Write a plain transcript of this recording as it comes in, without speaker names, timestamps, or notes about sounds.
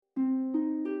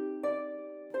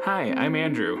Hi, I'm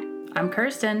Andrew, I'm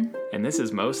Kirsten. and this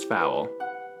is Most Foul.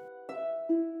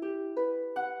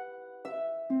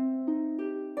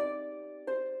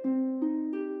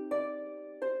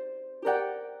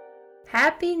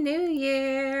 Happy New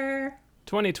Year!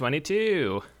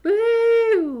 2022.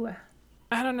 Woo!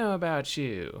 I don't know about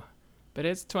you, but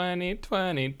it's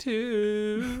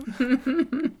 2022.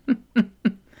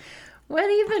 What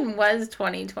even was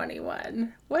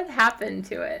 2021? What happened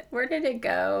to it? Where did it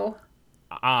go?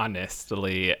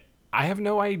 Honestly, I have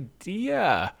no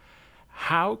idea.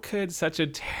 How could such a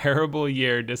terrible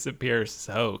year disappear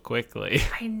so quickly?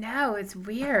 I know, it's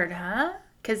weird, huh?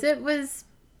 Because it was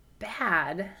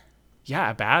bad.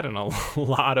 Yeah, bad in a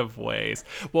lot of ways.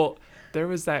 Well, there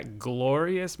was that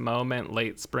glorious moment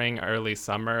late spring, early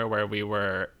summer where we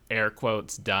were, air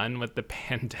quotes, done with the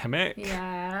pandemic.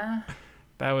 Yeah.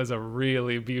 That was a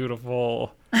really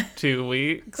beautiful 2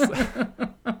 weeks.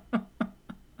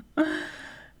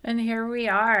 And here we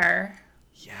are.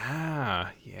 Yeah.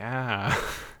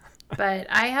 But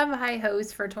I have high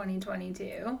hopes for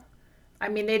 2022. I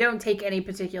mean, they don't take any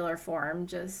particular form,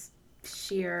 just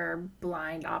sheer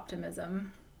blind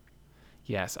optimism.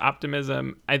 Yes,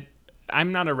 optimism.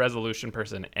 I'm not a resolution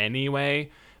person anyway,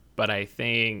 but I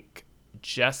think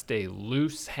just a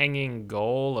loose hanging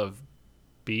goal of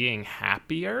being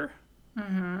happier.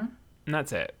 And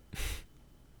that's it.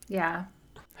 Yeah.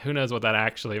 Who knows what that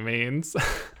actually means?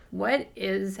 What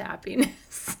is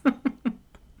happiness?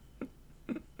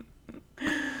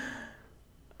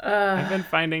 I've been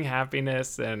finding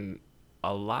happiness in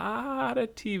a lot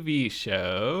of TV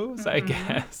shows, I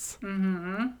guess.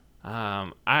 I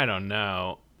don't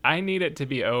know. I need it to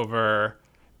be over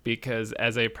because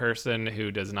as a person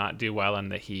who does not do well in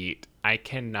the heat, I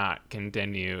cannot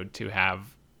continue to have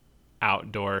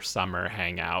outdoor summer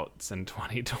hangouts in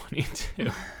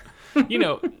 2022.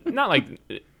 Not like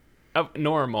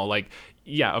normal, like,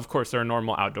 yeah, of course there are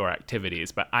normal outdoor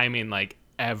activities, but I mean like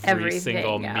every Everything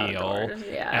single meal, outdoors,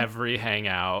 yeah. every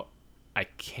hangout, I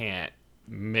can't.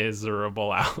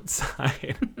 Miserable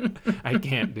outside. I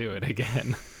can't do it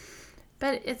again.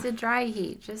 But it's a dry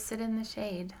heat. Just sit in the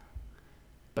shade.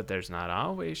 But there's not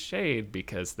always shade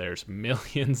because there's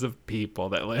millions of people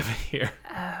that live here.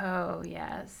 Oh,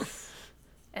 yes.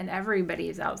 And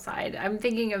everybody's outside. I'm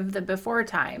thinking of the before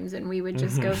times, and we would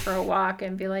just go for a walk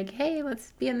and be like, hey,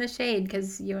 let's be in the shade,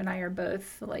 because you and I are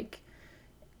both like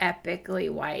epically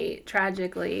white,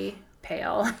 tragically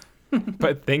pale.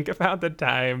 But think about the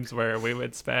times where we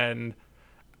would spend,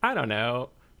 I don't know,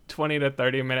 20 to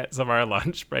 30 minutes of our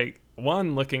lunch break,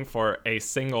 one, looking for a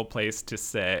single place to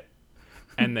sit,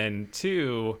 and then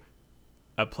two,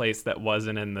 a place that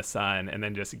wasn't in the sun, and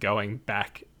then just going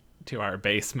back to our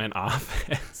basement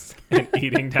office and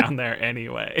eating down there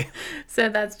anyway. So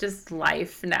that's just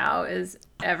life now, is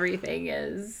everything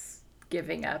is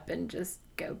giving up and just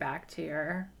go back to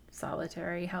your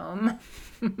solitary home.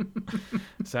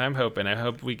 So I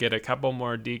hope we get a couple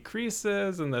more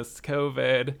decreases in this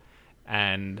COVID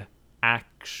and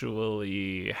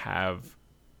actually have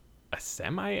a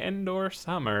semi-indoor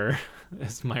summer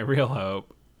is my real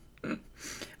hope.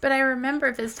 But I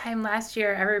remember this time last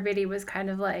year, everybody was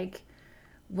kind of like,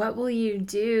 what will you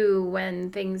do when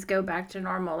things go back to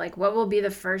normal? Like, what will be the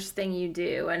first thing you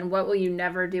do? And what will you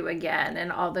never do again?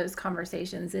 And all those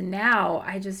conversations. And now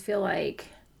I just feel like,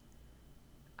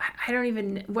 I don't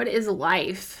even, what is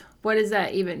life? What does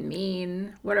that even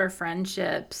mean? What are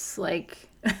friendships? Like,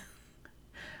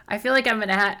 I feel like I'm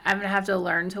gonna have to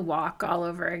learn to walk all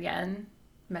over again,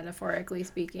 metaphorically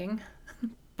speaking.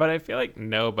 But I feel like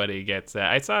nobody gets it.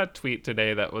 I saw a tweet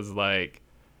today that was like,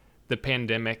 the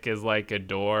pandemic is like a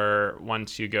door.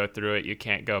 Once you go through it, you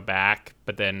can't go back.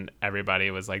 But then everybody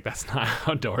was like, that's not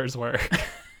how doors work.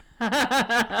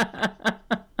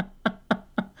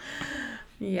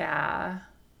 Yeah.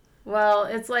 Well,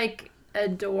 it's like a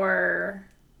door,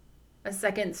 a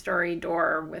second story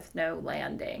door with no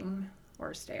landing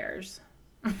or stairs.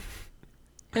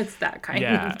 It's that kind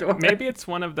Yeah, of door. maybe it's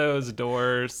one of those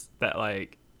doors that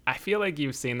like I feel like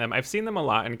you've seen them. I've seen them a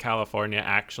lot in California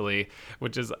actually,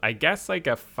 which is I guess like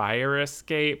a fire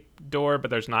escape door,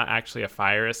 but there's not actually a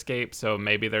fire escape, so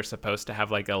maybe they're supposed to have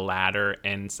like a ladder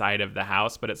inside of the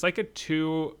house, but it's like a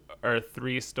 2 or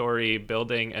 3 story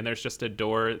building and there's just a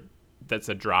door that's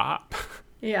a drop.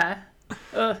 Yeah.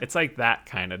 Ugh. It's like that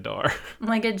kind of door.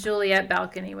 Like a Juliet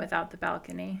balcony without the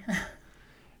balcony.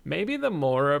 Maybe the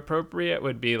more appropriate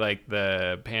would be like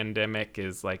the pandemic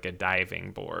is like a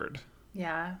diving board.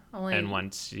 Yeah. Only And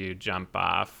once you jump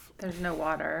off, there's no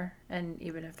water. And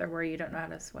even if there were, you don't know how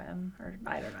to swim. Or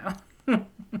I don't know.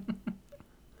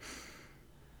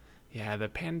 yeah, the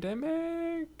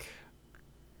pandemic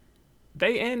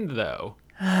They end, though.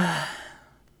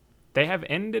 They have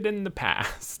ended in the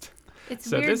past. It's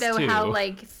So weird, this though, too, how,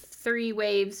 like, 3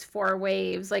 waves, 4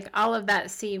 waves, like, all of that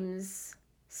seems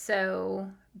so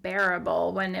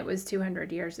bearable when it was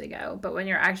 200 years ago. But when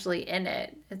you're actually in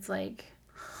it, it's like,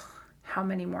 how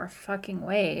many more fucking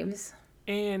waves?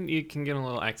 and you can get a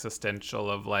little existential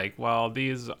of like, well,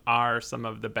 these are some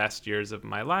of the best years of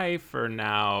my life, or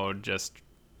now just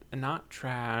not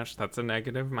trash. That's a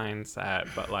negative mindset,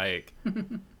 but like,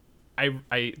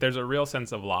 I there's a real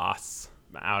sense of loss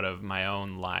out of my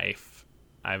own life.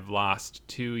 I've lost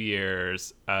 2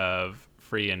 years of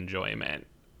free enjoyment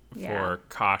Yeah. for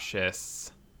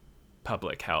cautious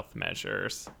public health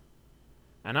measures.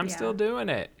 And I'm Yeah. still doing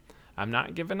it. I'm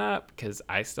not giving up because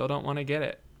I still don't want to get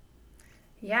it.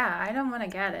 Yeah, I don't want to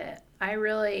get it. I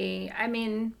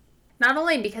mean, not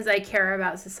only because I care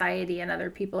about society and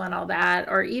other people and all that,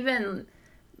 or even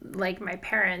like my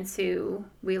parents who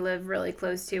we live really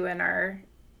close to in our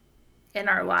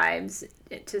lives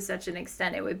to such an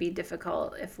extent it would be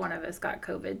difficult if one of us got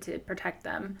COVID to protect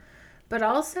them. But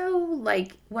also,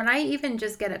 like, when I even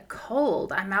just get a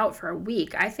cold, I'm out for a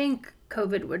week. I think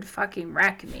COVID would fucking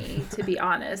wreck me, to be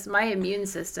honest. My immune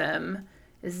system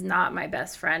is not my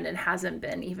best friend and hasn't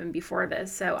been even before this.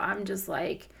 So I'm just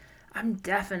like, I'm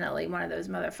definitely one of those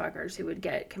motherfuckers who would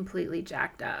get completely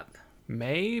jacked up.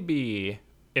 Maybe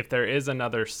if there is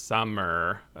another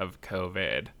summer of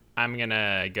COVID, I'm going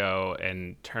to go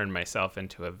and turn myself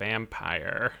into a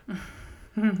vampire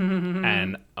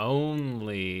and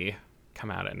only come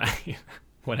out at night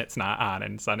when it's not hot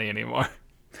and sunny anymore.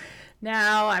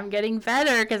 Now I'm getting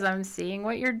better because I'm seeing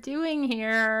what you're doing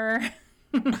here.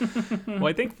 Well,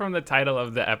 I think from the title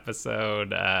of the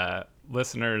episode,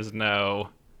 listeners know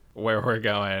where we're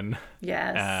going.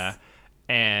 Yes.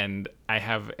 And I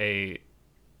have a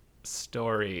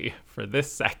story for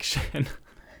this section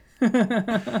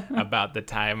about the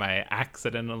time I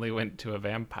accidentally went to a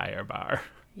vampire bar.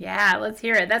 Yeah, let's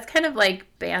hear it. That's kind of like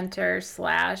banter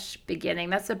 / beginning.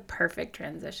 That's a perfect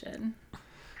transition.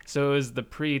 So it was the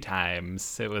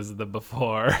pre-times. It was the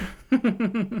before.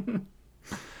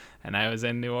 And I was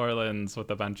in New Orleans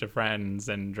with a bunch of friends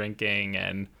and drinking,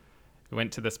 and we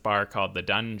went to this bar called The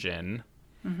Dungeon.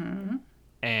 Mm-hmm.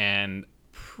 And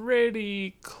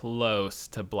pretty close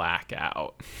to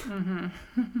blackout.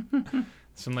 Mm-hmm.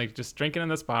 So I'm like just drinking in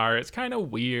this bar. It's kind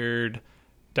of weird,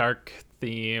 dark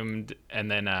themed, and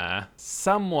then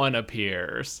someone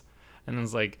appears and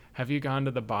was like, "Have you gone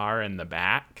to the bar in the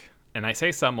back?" And I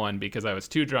say someone because I was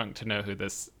too drunk to know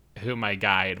who my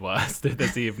guide was through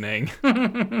this evening.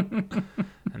 And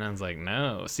I was like,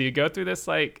 "No." So you go through this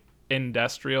like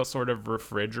industrial sort of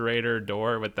refrigerator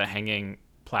door with the hanging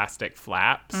plastic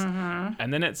flaps,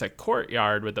 and then it's a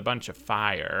courtyard with a bunch of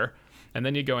fire, and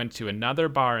then you go into another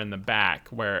bar in the back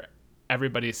where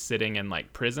everybody's sitting in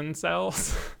like prison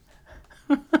cells.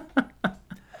 And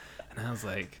I was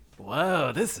like,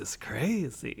 whoa, this is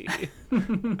crazy.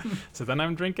 So then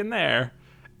I'm drinking there,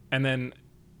 and then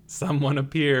someone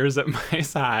appears at my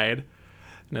side,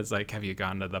 and it's like, "Have you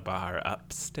gone to the bar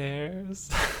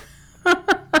upstairs?"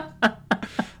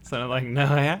 So I'm like, "No,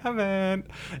 I haven't."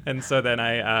 And so then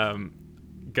I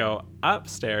go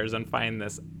upstairs and find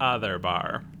this other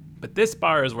bar. But this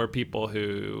bar is where people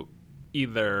who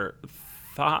either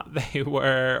thought they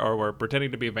were or were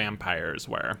pretending to be vampires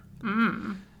were.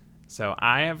 Mm. So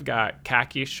I have got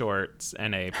khaki shorts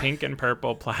and a pink and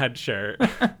purple plaid shirt.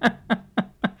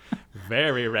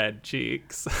 Very red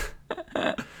cheeks.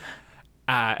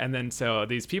 And then so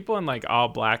these people in like all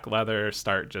black leather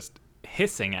start just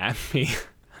hissing at me.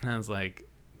 And I was like,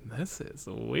 this is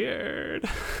weird.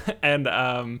 And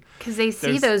because they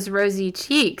see those rosy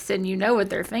cheeks and you know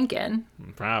what they're thinking.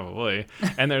 Probably.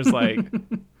 And there's like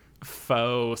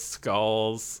faux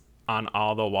skulls on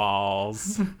all the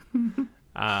walls.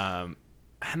 And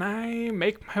I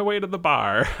make my way to the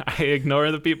bar. I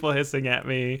ignore the people hissing at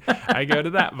me. I go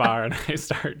to that bar and I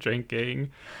start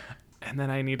drinking. And then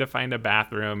I need to find a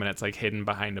bathroom, and it's like hidden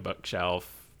behind a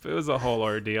bookshelf. It was a whole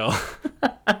ordeal.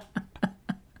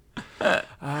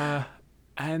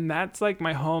 And that's like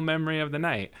my whole memory of the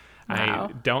night. Wow.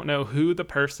 I don't know who the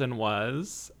person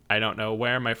was. I don't know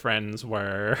where my friends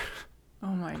were. Oh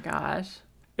my gosh.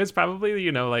 It's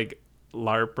probably, like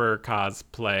LARPer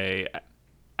cosplay.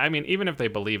 I mean, even if they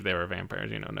believe they were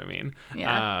vampires, you know what I mean?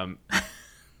 Yeah.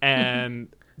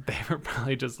 And they were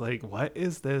probably just like, what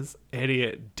is this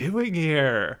idiot doing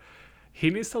here? He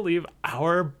needs to leave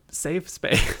our safe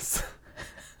space.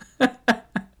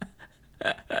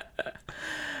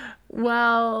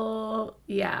 Well,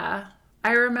 yeah.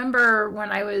 I remember when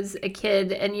I was a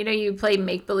kid and you play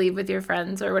make-believe with your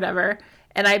friends or whatever,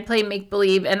 and I'd play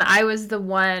make-believe, and I was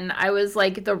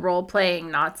like the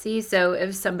role-playing Nazi. So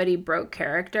if somebody broke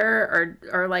character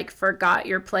or like forgot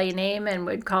your play name and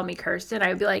would call me Kirsten, I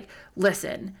would be like,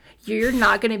 listen, you're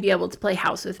not going to be able to play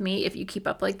house with me if you keep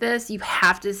up like this. You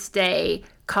have to stay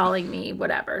calling me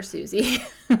whatever, Susie.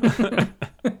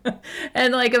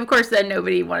 And like, of course, then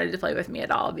nobody wanted to play with me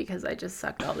at all because I just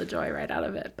sucked all the joy right out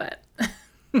of it. But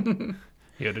you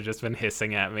would have just been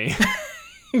hissing at me.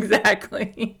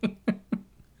 Exactly.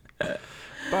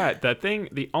 But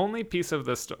the only piece of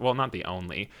this, well, not the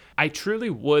only, I truly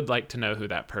would like to know who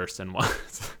that person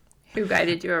was. Who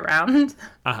guided you around?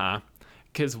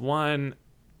 Because one,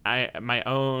 my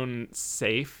own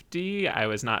safety, I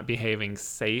was not behaving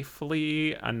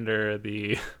safely under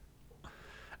the...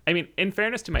 I mean, in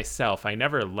fairness to myself, I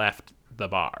never left the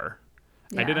bar.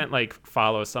 Yeah. I didn't like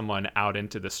follow someone out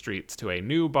into the streets to a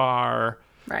new bar.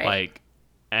 Right. Like,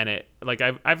 and it, like,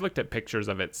 I've looked at pictures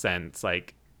of it since,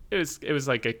 like, it was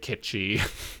like a kitschy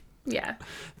yeah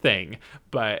thing.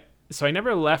 But so I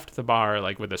never left the bar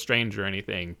like with a stranger or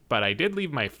anything, but I did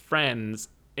leave my friends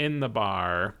in the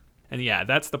bar. And yeah,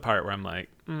 that's the part where I'm like,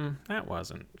 that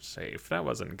wasn't safe. That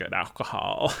wasn't good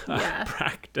alcohol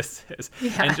practices.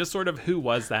 Yeah. And just sort of who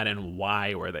was that and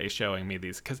why were they showing me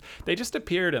these? Because they just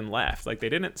appeared and left. Like, they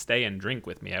didn't stay and drink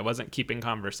with me. I wasn't keeping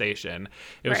conversation.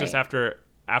 It was just after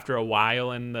a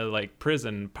while in the like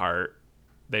prison part,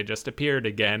 they just appeared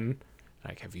again.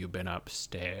 Like, have you been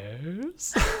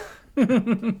upstairs?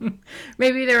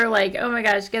 Maybe they were like, oh my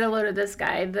gosh, get a load of this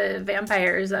guy. The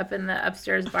vampires up in the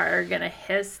upstairs bar are going to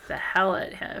hiss the hell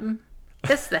at him.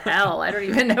 Hiss the hell. I don't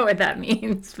even know what that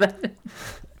means, but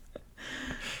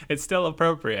it's still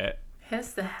appropriate.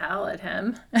 Hiss the hell at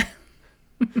him.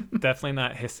 Definitely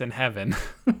not hiss in heaven.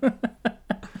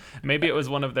 Maybe it was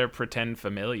one of their pretend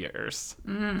familiars.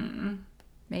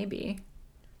 Maybe.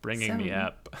 Bringing me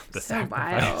up the so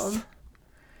sacrifice. Wild.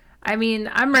 I mean,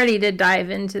 I'm ready to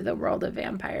dive into the world of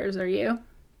vampires. Are you?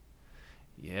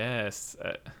 Yes.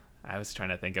 I was trying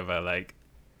to think of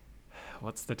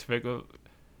what's the typical...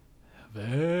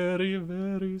 Very,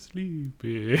 very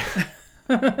sleepy.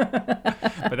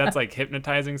 But that's like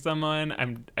hypnotizing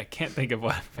someone. I can't think of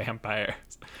what vampires...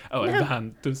 Oh, no. I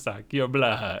want to suck your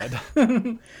blood.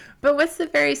 But what's the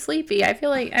very sleepy? I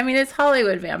feel like... I mean, it's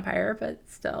Hollywood vampire, but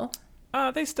still...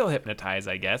 They still hypnotize,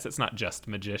 I guess. It's not just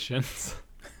magicians.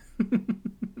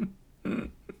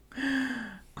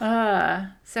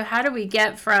 So how do we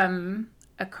get from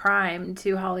a crime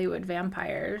to Hollywood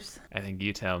vampires? I think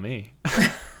you tell me.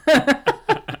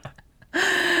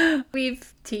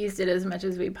 We've teased it as much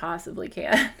as we possibly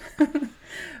can.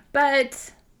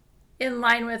 But in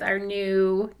line with our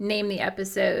new Name the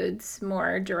Episodes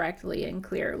more directly and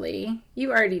clearly,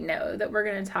 you already know that we're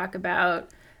going to talk about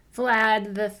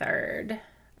Vlad the Third.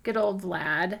 Good old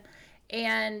Vlad.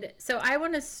 And so I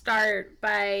want to start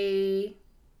by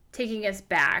taking us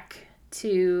back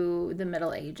to the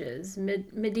Middle Ages,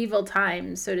 medieval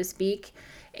times, so to speak,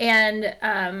 and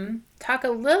talk a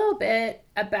little bit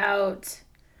about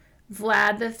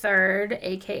Vlad the Third,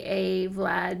 aka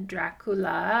Vlad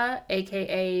Dracula,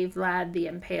 aka Vlad the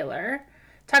Impaler.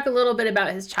 Talk a little bit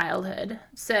about his childhood.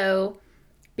 So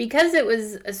because it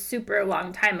was a super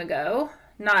long time ago,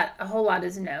 not a whole lot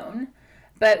is known.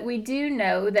 But we do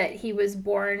know that he was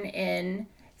born in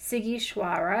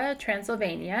Sighișoara,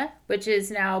 Transylvania, which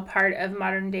is now part of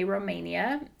modern-day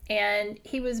Romania, and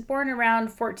he was born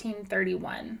around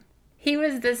 1431. He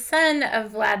was the son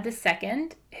of Vlad II,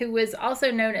 who was also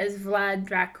known as Vlad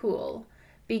Dracul,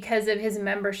 because of his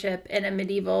membership in a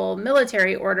medieval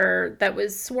military order that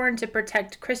was sworn to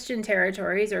protect Christian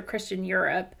territories or Christian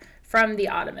Europe from the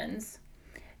Ottomans.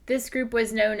 This group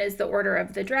was known as the Order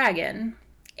of the Dragon.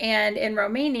 And in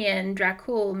Romanian,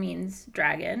 Dracul means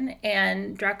dragon,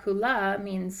 and Dracula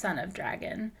means son of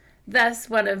dragon. Thus,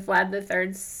 one of Vlad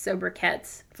III's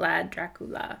sobriquets, Vlad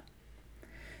Dracula.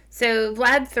 So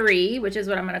Vlad III, which is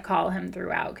what I'm going to call him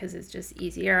throughout because it's just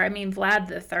easier. I mean, Vlad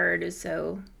III is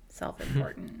so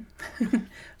self-important.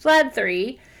 Vlad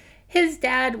III, his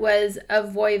dad was a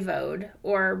voivode,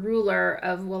 or ruler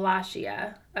of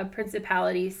Wallachia, a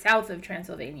principality south of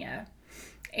Transylvania.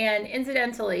 And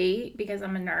incidentally, because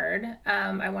I'm a nerd,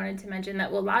 I wanted to mention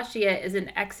that Wallachia is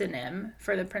an exonym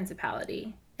for the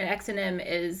principality. An exonym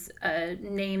is a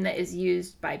name that is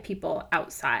used by people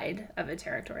outside of a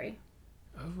territory.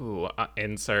 Oh,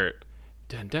 insert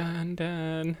dun dun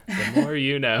dun. The more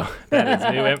you know. That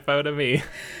is new info to me.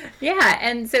 Yeah,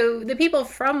 and so the people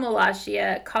from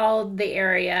Wallachia called the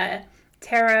area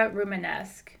Terra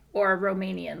Romanesque, or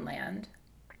Romanian land.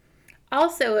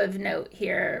 Also of note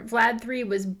here, Vlad III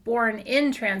was born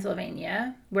in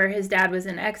Transylvania, where his dad was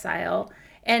in exile,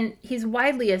 And he's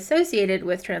widely associated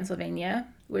with Transylvania,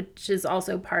 which is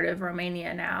also part of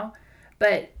Romania now.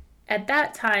 But at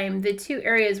that time, the two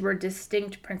areas were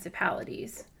distinct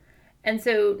principalities. And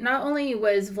so not only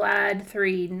was Vlad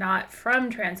III not from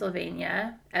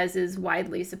Transylvania, as is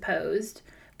widely supposed,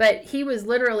 but he was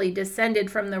literally descended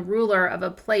from the ruler of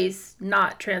a place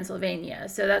not Transylvania.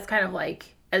 So that's kind of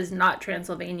like as not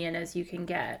Transylvanian as you can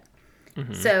get.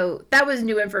 Mm-hmm. So that was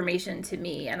new information to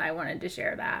me, and I wanted to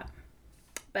share that.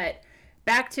 But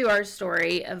back to our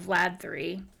story of Vlad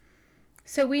III.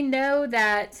 So we know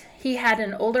that he had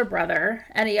an older brother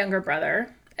and a younger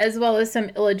brother, as well as some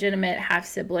illegitimate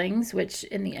half-siblings, which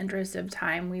in the interest of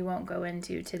time we won't go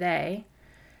into today.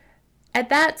 At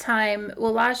that time,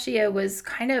 Wallachia was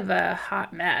kind of a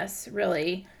hot mess,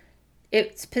 really.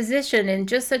 It's positioned in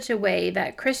just such a way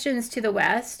that Christians to the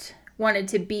west wanted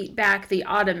to beat back the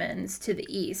Ottomans to the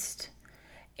east.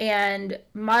 And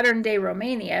modern-day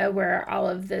Romania, where all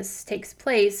of this takes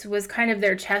place, was kind of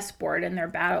their chessboard and their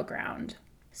battleground.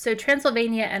 So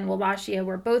Transylvania and Wallachia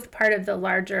were both part of the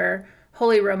larger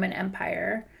Holy Roman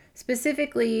Empire,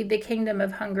 specifically the Kingdom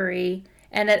of Hungary,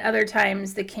 and at other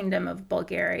times the Kingdom of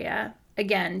Bulgaria.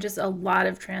 Again, just a lot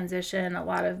of transition, a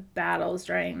lot of battles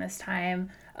during this time,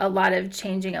 a lot of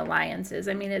changing alliances.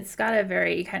 I mean, it's got a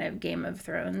very kind of Game of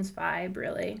Thrones vibe,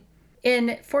 really. In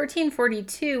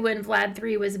 1442, when Vlad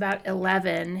III was about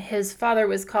 11, his father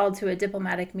was called to a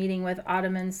diplomatic meeting with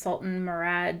Ottoman Sultan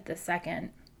Murad II.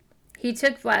 He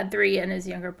took Vlad III and his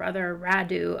younger brother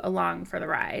Radu along for the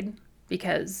ride,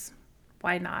 because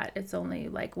why not? It's only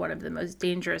like one of the most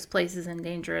dangerous places and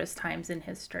dangerous times in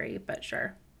history, but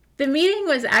sure. The meeting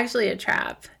was actually a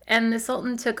trap, and the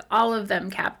Sultan took all of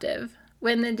them captive.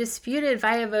 When the disputed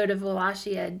voivode of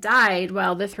Wallachia died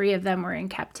while the three of them were in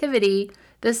captivity,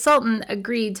 the Sultan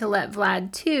agreed to let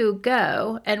Vlad II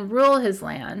go and rule his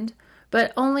land,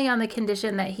 but only on the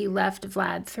condition that he left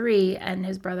Vlad III and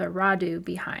his brother Radu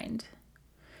behind.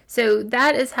 So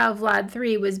that is how Vlad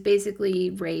III was basically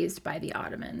raised by the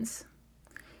Ottomans.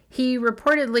 He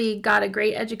reportedly got a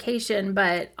great education,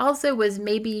 but also was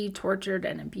maybe tortured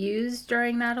and abused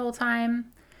during that whole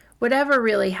time. Whatever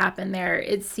really happened there,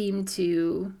 it seemed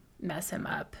to mess him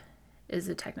up, is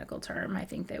a technical term I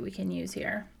think that we can use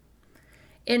here.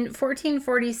 In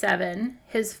 1447,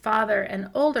 his father and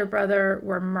older brother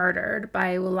were murdered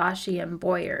by Wallachian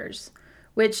boyars,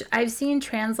 which I've seen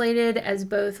translated as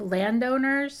both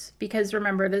landowners, because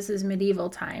remember, this is medieval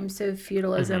times, so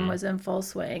feudalism was in full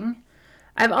swing.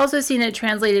 I've also seen it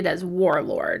translated as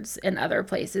warlords in other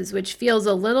places, which feels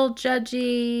a little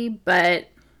judgy, but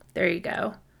there you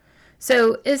go.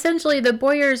 So essentially, the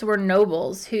boyars were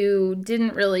nobles who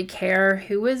didn't really care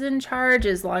who was in charge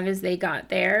as long as they got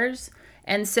theirs.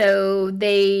 And so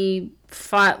they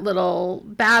fought little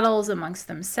battles amongst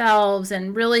themselves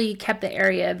and really kept the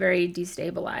area very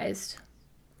destabilized.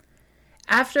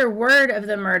 After word of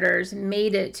the murders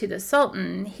made it to the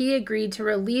Sultan, he agreed to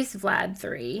release Vlad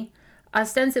III,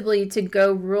 ostensibly to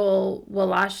go rule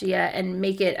Wallachia and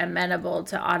make it amenable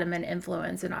to Ottoman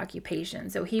influence and occupation.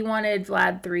 So he wanted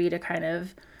Vlad III to kind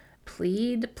of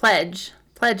pledge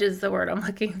is the word I'm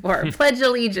looking for, pledge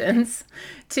allegiance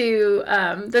to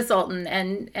the Sultan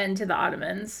and to the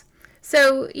Ottomans.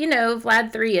 So,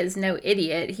 Vlad III is no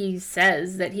idiot. He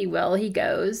says that he will, he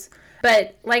goes.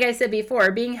 But like I said before,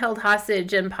 being held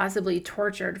hostage and possibly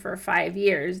tortured for 5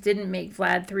 years didn't make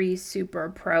Vlad III super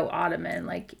pro-Ottoman,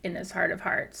 like in his heart of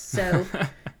hearts. So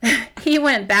he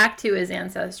went back to his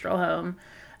ancestral home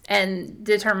and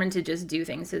determined to just do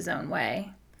things his own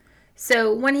way.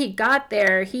 So when he got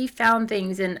there, he found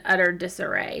things in utter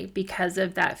disarray because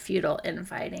of that feudal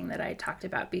infighting that I talked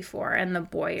about before and the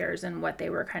boyars and what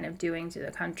they were kind of doing to the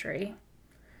country.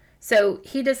 So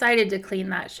he decided to clean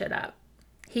that shit up.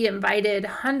 He invited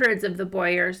hundreds of the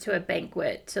boyars to a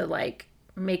banquet to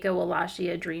make a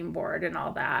Wallachia dream board and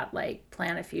all that,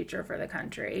 plan a future for the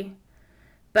country.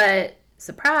 But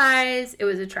surprise, it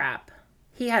was a trap.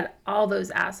 He had all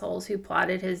those assholes who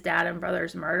plotted his dad and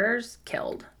brother's murders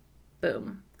killed.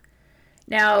 Boom.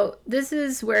 Now, this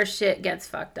is where shit gets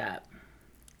fucked up.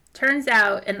 Turns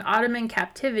out, in Ottoman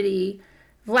captivity,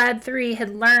 Vlad III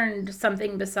had learned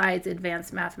something besides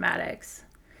advanced mathematics.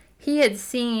 He had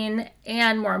seen,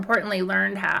 and more importantly,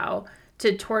 learned how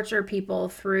to torture people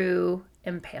through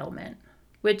impalement,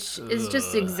 which is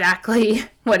just exactly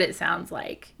what it sounds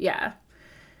like. Yeah.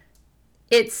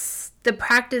 It's the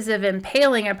practice of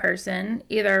impaling a person,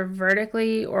 either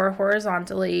vertically or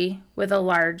horizontally, with a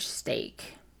large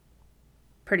stake.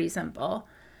 Pretty simple.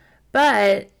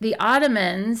 But the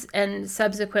Ottomans, and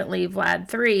subsequently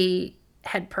Vlad III,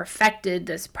 had perfected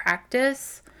this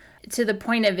practice to the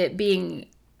point of it being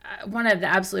one of the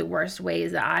absolute worst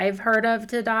ways that I've heard of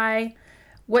to die.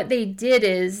 What they did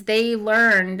is they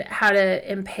learned how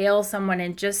to impale someone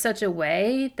in just such a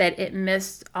way that it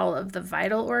missed all of the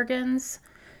vital organs.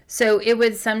 So it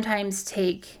would sometimes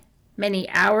take many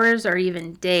hours or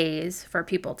even days for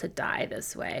people to die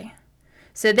this way.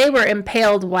 So they were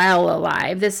impaled while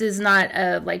alive. This is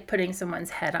not like putting someone's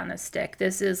head on a stick.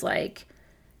 This is like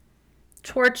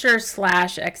torture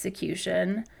 /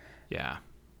 execution. Yeah.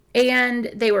 And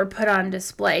they were put on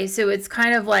display. So it's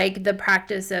kind of like the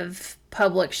practice of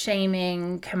public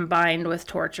shaming combined with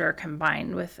torture,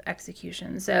 combined with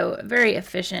execution. So a very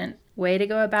efficient way to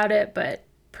go about it, but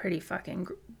pretty fucking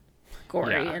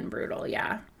gory and brutal.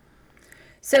 Yeah.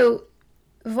 So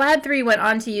Vlad III went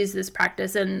on to use this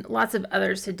practice and lots of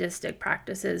other sadistic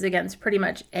practices against pretty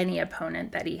much any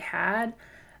opponent that he had.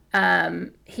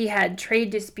 He had trade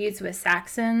disputes with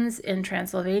Saxons in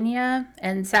Transylvania,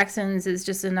 and Saxons is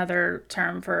just another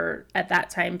term for, at that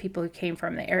time, people who came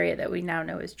from the area that we now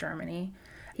know as Germany.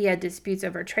 He had disputes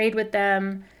over trade with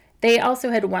them. They also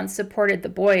had once supported the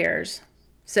boyars,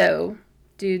 so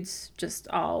dudes just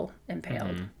all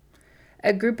impaled. Mm-hmm.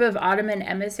 A group of Ottoman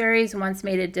emissaries once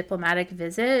made a diplomatic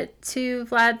visit to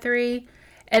Vlad III,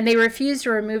 and they refused to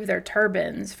remove their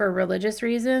turbans for religious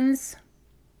reasons.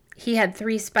 He had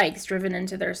 3 spikes driven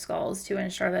into their skulls to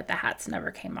ensure that the hats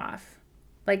never came off.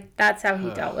 Like, that's how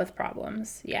he dealt with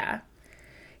problems. Yeah.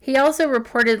 He also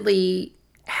reportedly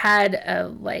had a,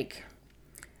 like,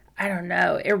 I don't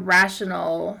know,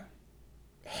 irrational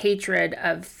hatred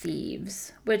of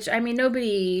thieves, which, I mean,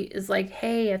 nobody is like,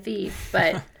 hey, a thief,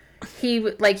 but he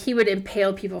would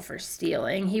impale people for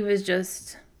stealing. He was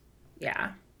just,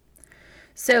 yeah.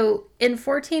 So in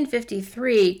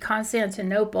 1453,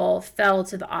 Constantinople fell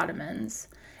to the Ottomans,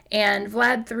 and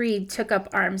Vlad III took up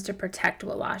arms to protect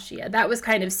Wallachia. That was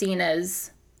kind of seen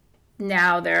as,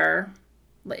 now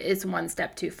it's one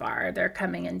step too far. They're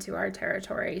coming into our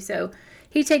territory. So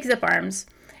he takes up arms,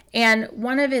 and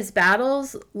one of his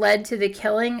battles led to the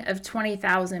killing of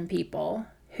 20,000 people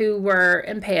who were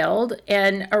impaled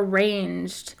and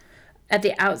arranged at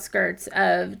the outskirts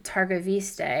of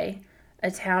Targoviste, a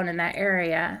town in that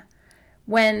area.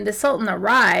 When the Sultan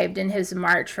arrived in his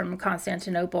march from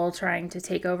Constantinople trying to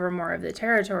take over more of the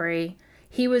territory,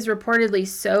 he was reportedly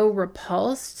so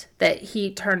repulsed that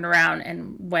he turned around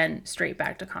and went straight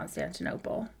back to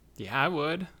Constantinople. Yeah, I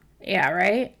would. Yeah,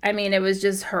 right? I mean, it was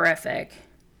just horrific.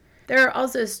 There are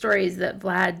also stories that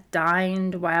Vlad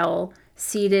dined while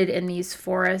seated in these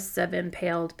forests of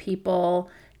impaled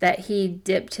people, that he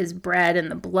dipped his bread in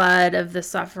the blood of the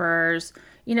sufferers.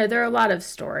 You know, there are a lot of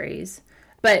stories,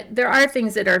 but there are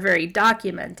things that are very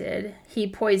documented. He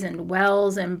poisoned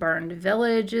wells and burned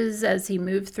villages as he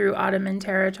moved through Ottoman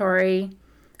territory.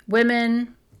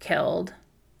 Women, killed.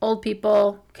 Old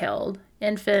people, killed.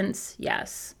 Infants,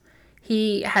 yes.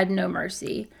 He had no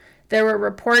mercy. There were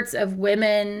reports of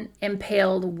women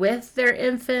impaled with their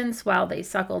infants while they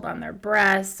suckled on their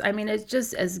breasts. I mean, it's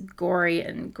just as gory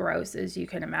and gross as you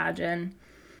can imagine.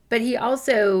 But he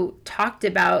also talked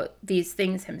about these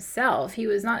things himself. He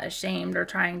was not ashamed or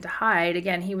trying to hide.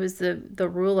 Again, he was the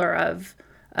ruler of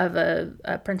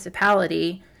a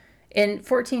principality. In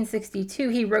 1462,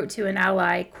 he wrote to an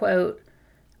ally, quote,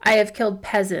 "I have killed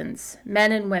peasants,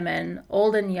 men and women,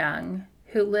 old and young,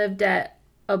 who lived at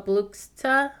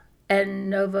Obluksta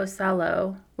and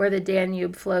Novosalo, where the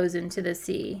Danube flows into the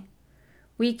sea.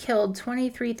 We killed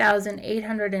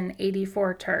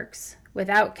 23,884 Turks,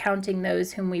 without counting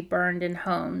those whom we burned in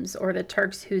homes, or the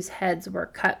Turks whose heads were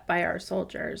cut by our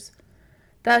soldiers.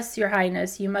 Thus, Your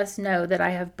Highness, you must know that I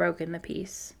have broken the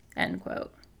peace." End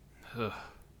quote. Ugh.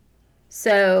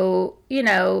 So, you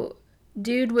know,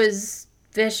 dude was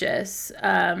vicious,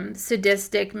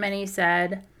 sadistic, many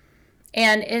said.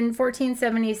 And in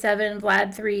 1477,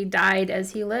 Vlad III died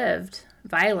as he lived,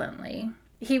 violently.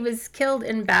 He was killed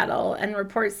in battle, and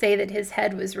reports say that his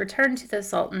head was returned to the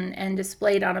Sultan and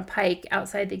displayed on a pike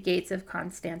outside the gates of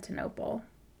Constantinople.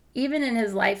 Even in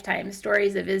his lifetime,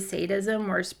 stories of his sadism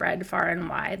were spread far and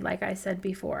wide, like I said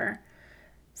before.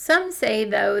 Some say,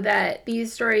 though, that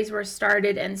these stories were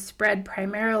started and spread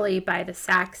primarily by the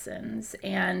Saxons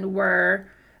and were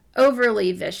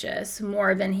overly vicious,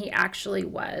 more than he actually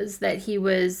was, that he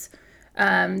was,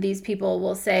 these people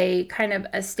will say, kind of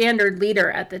a standard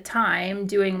leader at the time,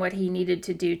 doing what he needed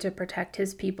to do to protect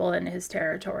his people and his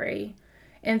territory.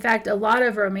 In fact, a lot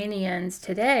of Romanians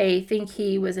today think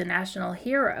he was a national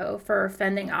hero for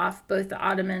fending off both the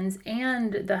Ottomans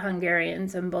and the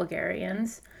Hungarians and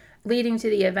Bulgarians, leading to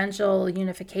the eventual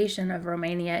unification of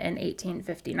Romania in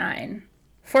 1859.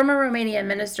 Former Romanian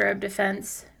Minister of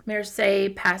Defense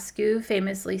Mircea Pascu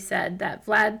famously said that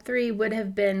Vlad III would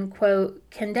have been, quote,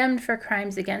 condemned for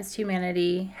crimes against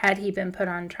humanity had he been put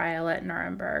on trial at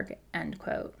Nuremberg, end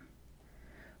quote.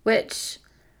 Which,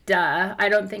 duh, I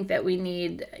don't think that we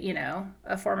need,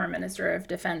 a former minister of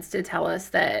defense to tell us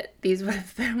that these would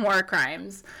have been war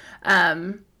crimes.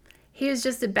 He was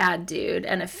just a bad dude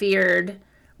and a feared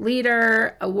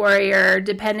leader, a warrior,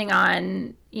 depending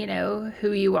on,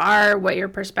 who you are, what your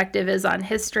perspective is on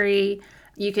history.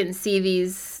 You can see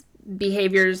these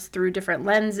behaviors through different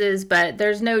lenses, but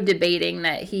there's no debating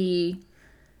that he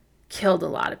killed a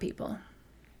lot of people.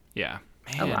 Yeah.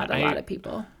 Man, a lot of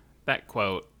people. That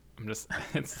quote,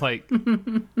 it's like,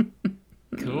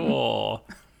 cool.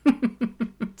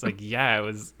 It's like, yeah, it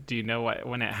was, do you know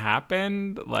when it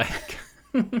happened? Like,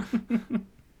 I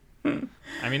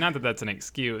mean, not that that's an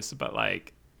excuse, but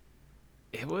like,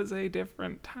 it was a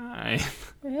different time.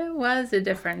 It was a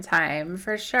different time,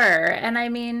 for sure. And I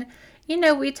mean,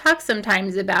 we talk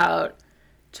sometimes about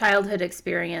childhood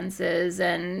experiences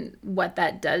and what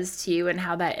that does to you and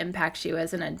how that impacts you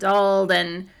as an adult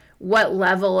and what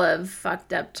level of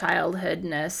fucked up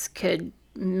childhoodness could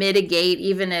mitigate,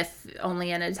 even if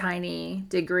only in a tiny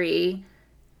degree,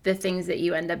 the things that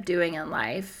you end up doing in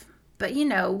life. But,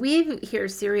 we hear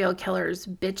serial killers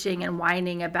bitching and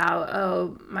whining about,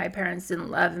 oh, my parents didn't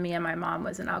love me and my mom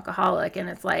was an alcoholic. And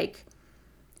it's like,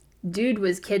 dude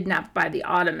was kidnapped by the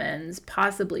Ottomans,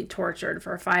 possibly tortured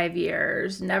for 5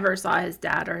 years, never saw his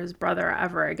dad or his brother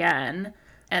ever again,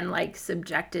 and like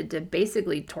subjected to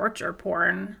basically torture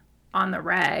porn on the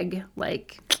reg.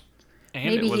 Like, and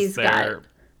maybe it was he's their got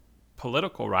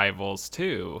political rivals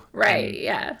too. Right,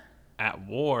 yeah. At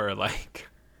war, like.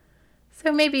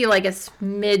 So maybe like a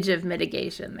smidge of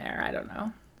mitigation there. I don't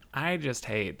know. I just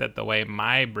hate that the way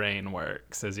my brain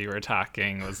works as you were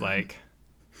talking was like,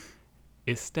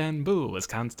 Istanbul was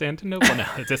Constantinople.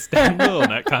 Now it's Istanbul,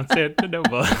 not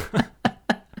Constantinople.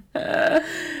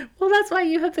 Well, that's why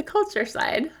you have the culture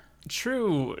side.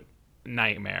 True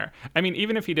nightmare. I mean,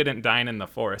 even if he didn't dine in the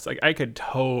forest, like I could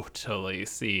totally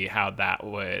see how that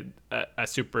would, a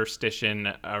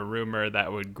superstition, a rumor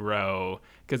that would grow.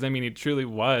 Because, I mean, he truly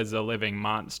was a living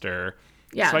monster.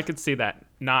 Yeah. So I could see that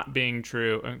not being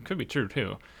true. It could be true,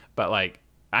 too. But, like,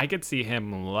 I could see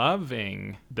him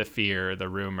loving the fear, the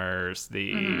rumors,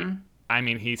 I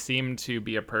mean, he seemed to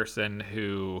be a person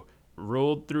who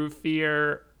ruled through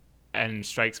fear and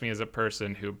strikes me as a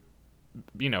person who,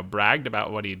 bragged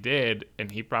about what he did.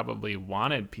 And he probably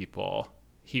wanted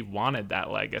he wanted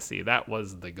that legacy. That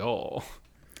was the goal.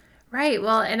 Right.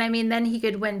 Well, and I mean, then he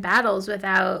could win battles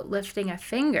without lifting a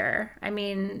finger. I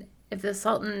mean, if the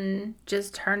Sultan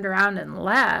just turned around and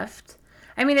left,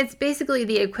 I mean, it's basically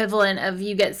the equivalent of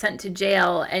you get sent to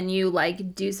jail and you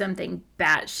like do something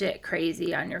batshit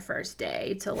crazy on your first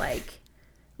day to like,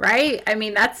 right? I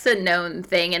mean, that's a known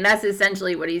thing. And that's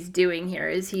essentially what he's doing here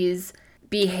is he's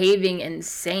behaving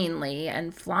insanely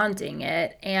and flaunting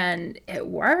it. And it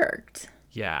worked.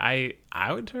 Yeah, I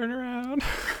would turn around.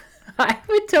 I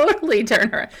would totally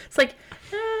turn around. It's like,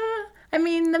 I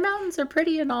mean, the mountains are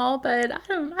pretty and all, but I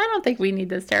don't think we need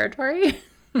this territory.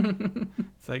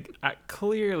 It's like,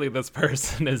 clearly this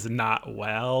person is not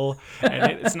well,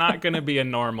 and it's not going to be a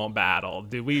normal battle.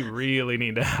 Do we really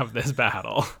need to have this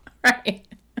battle? Right.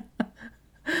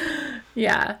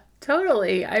 Yeah,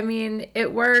 totally. I mean,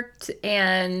 it worked,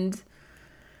 and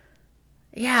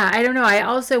yeah, I don't know. I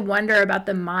also wonder about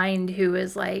the mind who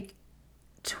is like,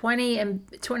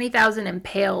 20,000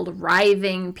 impaled,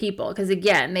 writhing people. Because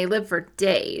again, they live for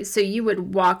days. So you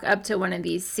would walk up to one of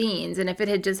these scenes, and if it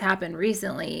had just happened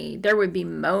recently, there would be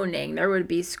moaning, there would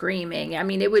be screaming. I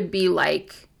mean, it would be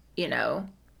like,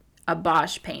 a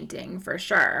Bosch painting for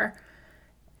sure.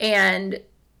 And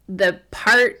the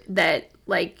part that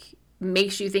like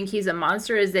makes you think he's a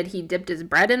monster is that he dipped his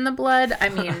bread in the blood. I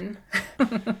mean,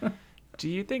 do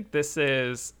you think this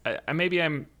is maybe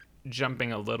I'm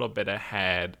jumping a little bit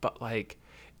ahead, but like,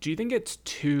 do you think it's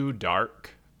too dark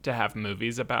to have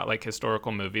movies about, like,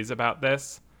 historical movies about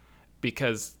this?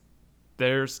 Because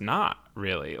there's not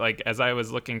really, like, as I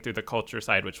was looking through the culture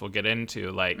side, which we'll get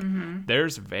into, like,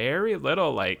 there's very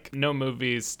little, like, no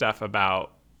movies stuff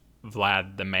about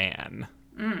Vlad the Man.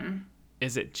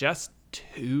 Is it just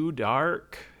too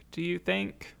dark, do you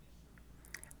think?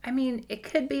 I mean, it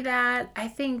could be that. I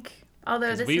think,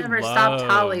 although this never stopped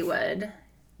Hollywood.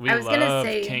 We love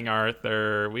King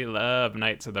Arthur. We love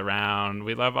Knights of the Round.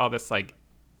 We love all this, like,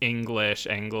 English,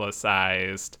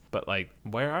 anglicized. But, like,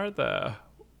 where are the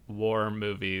war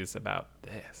movies about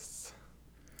this?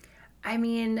 I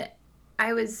mean,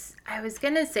 I was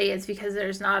going to say it's because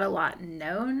there's not a lot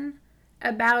known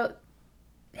about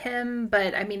him,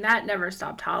 but I mean, that never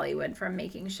stopped Hollywood from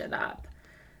making shit up.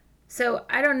 So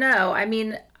I don't know. I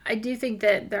mean, I do think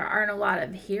that there aren't a lot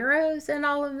of heroes in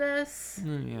all of this.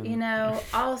 You Yeah. know,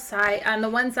 all side on the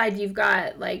one side you've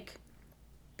got like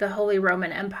the Holy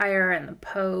Roman Empire and the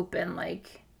Pope and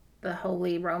like the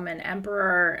Holy Roman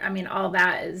Emperor. I mean, all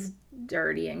that is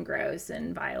dirty and gross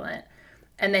and violent.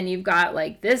 And then you've got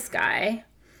like this guy.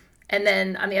 And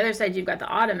then on the other side you've got the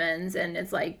Ottomans, and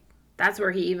it's like that's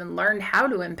where he even learned how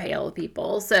to impale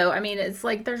people. So I mean, it's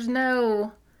like there's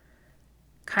no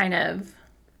kind of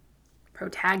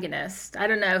protagonist. I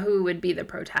don't know who would be the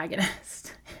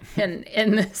protagonist in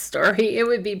this story. It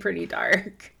would be pretty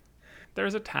dark. There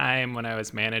was a time when I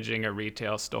was managing a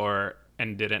retail store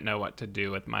and didn't know what to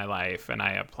do with my life, and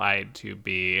I applied to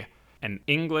be an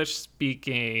English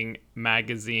speaking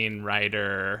magazine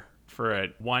writer for a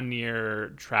 1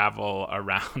 year travel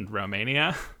around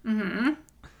Romania. Mm-hmm.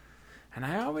 And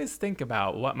I always think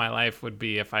about what my life would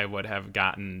be if I would have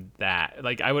gotten that.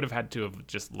 Like, I would have had to have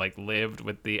just, like, lived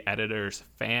with the editor's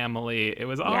family. It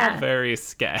was all Yeah. very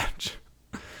sketch.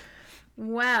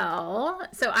 Well,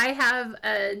 so I have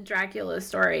a Dracula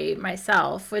story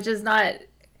myself, which is not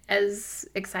as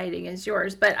exciting as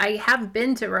yours, but I have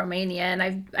been to Romania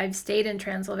and I've stayed in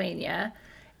Transylvania,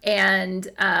 and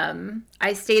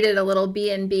I stayed at a little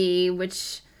B&B,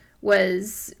 which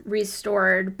was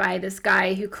restored by this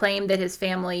guy who claimed that his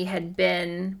family had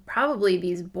been probably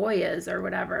these boyas or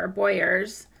whatever,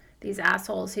 boyars, these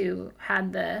assholes who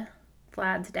had the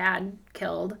Vlad's dad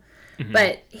killed.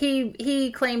 But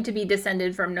he claimed to be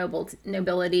descended from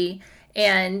nobility,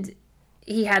 and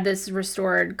he had this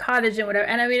restored cottage and whatever.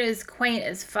 And I mean, it was quaint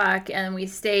as fuck. And I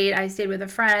stayed with a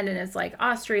friend, and it's like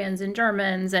Austrians and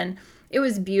Germans, and it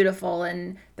was beautiful.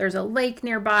 And there's a lake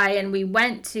nearby, and we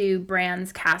went to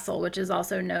Bran's Castle, which is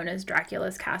also known as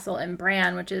Dracula's Castle in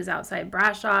Bran, which is outside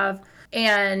Brasov.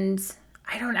 And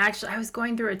I was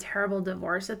going through a terrible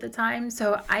divorce at the time.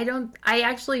 So I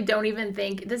actually don't even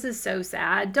think this is so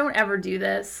sad. Don't ever do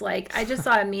this. Like, I just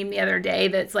saw a meme the other day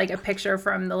that's like a picture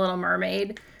from The Little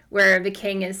Mermaid where the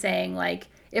king is saying, like,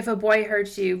 if a boy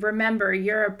hurts you, remember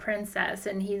you're a princess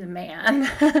and he's a man.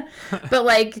 But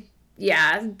like,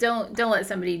 yeah, don't let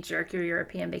somebody jerk your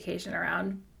European vacation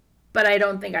around. But I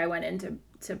don't think I went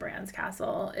into Bran's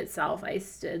Castle itself. I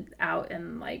stood out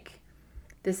in like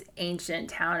this ancient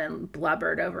town and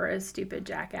blubbered over a stupid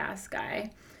jackass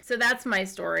guy. So that's my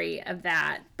story of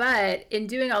that. But in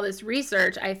doing all this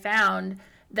research, I found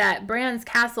that Bran's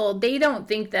Castle, they don't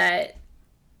think that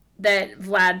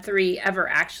Vlad III ever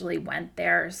actually went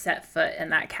there, set foot in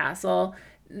that castle.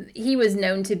 He was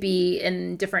known to be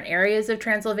in different areas of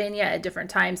Transylvania at different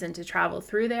times and to travel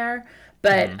through there.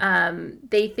 But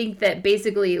they think that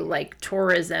basically like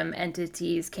tourism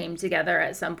entities came together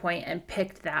at some point and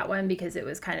picked that one because it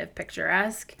was kind of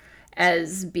picturesque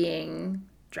as being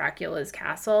Dracula's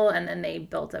castle. And then they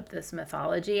built up this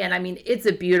mythology. And I mean, it's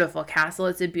a beautiful castle.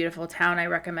 It's a beautiful town. I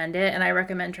recommend it. And I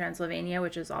recommend Transylvania,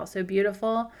 which is also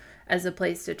beautiful as a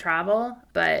place to travel.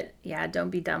 But yeah, don't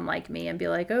be dumb like me and be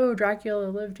like, oh, Dracula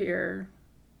lived here.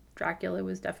 Dracula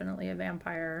was definitely a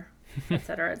vampire,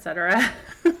 etc., etc.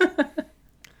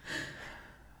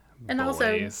 And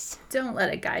also, Boys. don't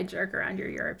let a guy jerk around your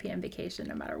European vacation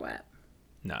no matter what.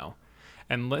 No.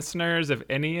 And listeners, if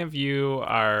any of you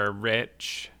are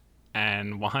rich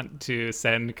and want to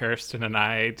send Kirsten and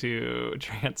I to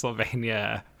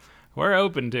Transylvania, we're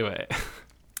open to it.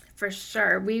 For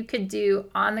sure. We could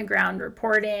do on the ground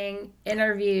reporting,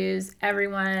 interviews,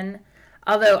 everyone.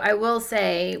 Although I will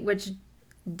say, which,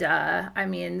 duh, I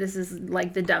mean, this is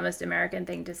like the dumbest American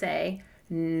thing to say.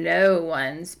 No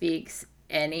one speaks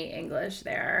any English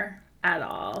there at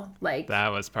all. Like,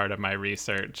 That was part of my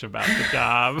research about the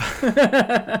job.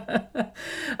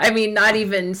 I mean, not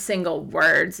even single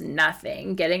words,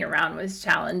 nothing. Getting around was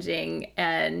challenging.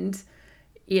 And,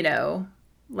 you know,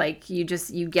 like you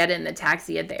get in the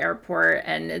taxi at the airport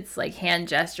and it's like hand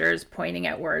gestures pointing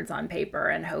at words on paper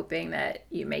and hoping that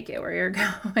you make it where you're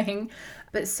going.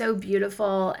 But so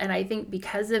beautiful. And I think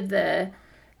because of the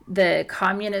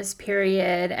communist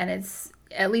period, and it's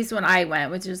at least when I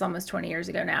went, which is almost 20 years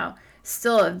ago now,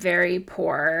 still a very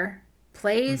poor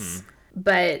place,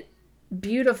 but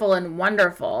beautiful and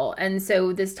wonderful. And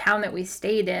so this town that we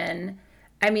stayed in,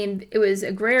 I mean, it was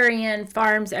agrarian,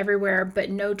 farms everywhere, but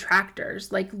no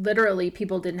tractors. Like literally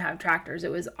people didn't have tractors.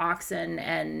 It was oxen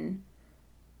and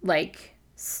like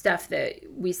stuff that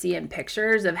we see in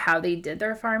pictures of how they did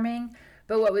their farming.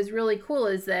 But what was really cool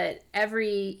is that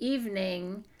every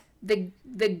evening the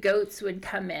goats would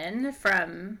come in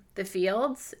from the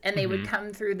fields and they would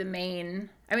come through the main,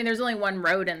 I mean, there's only one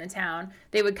road in the town.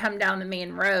 They would come down the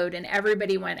main road and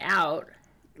everybody went out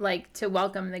like to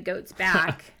welcome the goats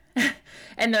back.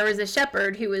 And there was a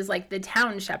shepherd who was like the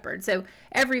town shepherd. So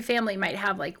every family might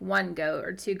have like one goat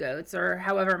or two goats or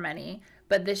however many.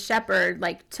 But the shepherd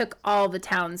like took all the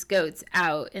town's goats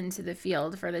out into the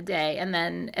field for the day. And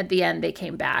then at the end they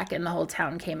came back and the whole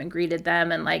town came and greeted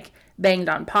them and like banged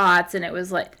on pots. And it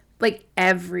was like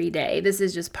every day. This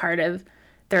is just part of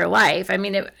their life. I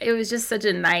mean, it was just such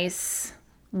a nice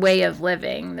way of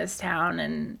living, this town,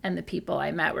 and the people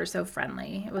I met were so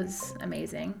friendly. It was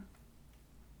amazing.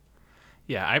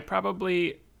 Yeah,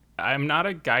 I'm not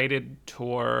a guided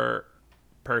tour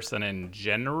person in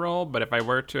general, but if I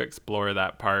were to explore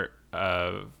that part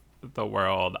of the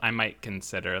world, I might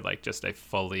consider like just a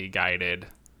fully guided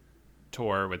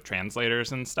tour with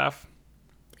translators and stuff.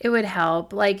 It would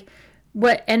help. Like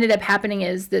what ended up happening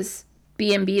is this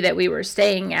B&B that we were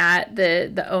staying at,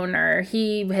 the owner,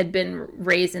 he had been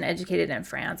raised and educated in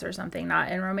France or something, not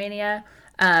in Romania.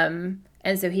 And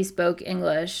so he spoke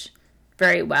English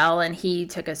very well, and he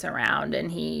took us around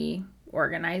and he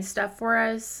organized stuff for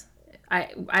us.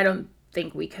 I don't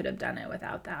think we could have done it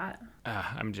without that.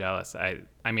 I'm jealous.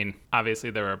 I mean, obviously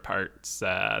there were parts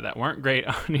that weren't great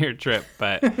on your trip,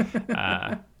 but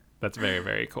that's very,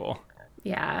 very cool.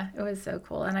 Yeah, it was so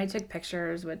cool. And I took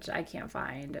pictures, which I can't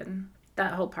find. And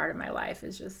that whole part of my life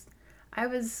is just, I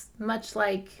was much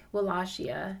like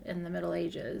Wallachia in the Middle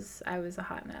Ages. I was a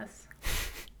hot mess.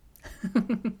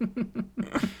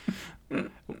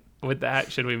 With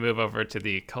that, should we move over to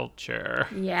the culture?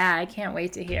 Yeah, I can't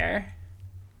wait to hear.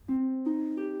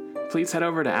 Please head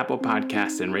over to Apple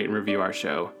Podcasts and rate and review our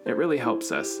show. It really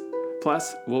helps us.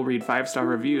 Plus, we'll read 5-star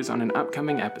reviews on an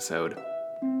upcoming episode.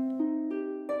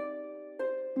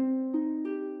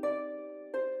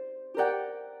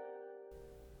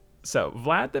 So,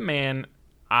 Vlad the Man,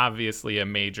 obviously a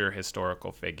major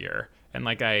historical figure. And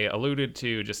like I alluded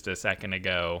to just a second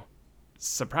ago,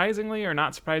 surprisingly or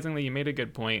not surprisingly, you made a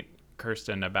good point,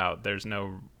 Kirsten, about there's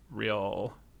no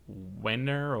real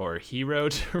winner or hero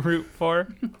to root for.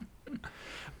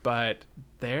 But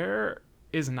there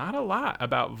is not a lot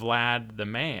about Vlad the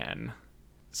Man.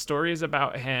 Stories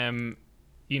about him,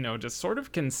 just sort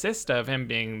of consist of him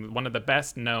being one of the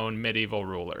best known medieval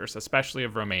rulers, especially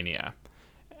of Romania,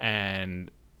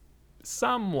 and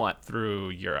somewhat through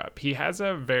Europe. He has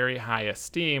a very high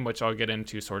esteem, which I'll get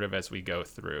into sort of as we go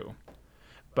through.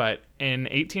 But in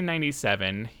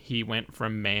 1897, he went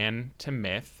from man to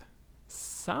myth,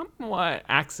 somewhat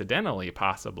accidentally,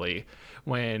 possibly,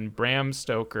 when Bram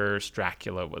Stoker's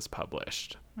Dracula was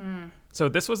published. So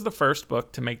this was the first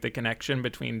book to make the connection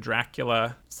between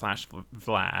Dracula /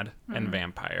 Vlad and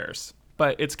vampires.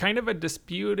 But it's kind of a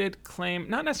disputed claim,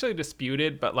 not necessarily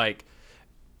disputed, but like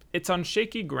it's on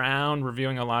shaky ground,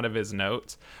 reviewing a lot of his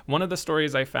notes. One of the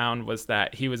stories I found was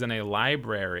that he was in a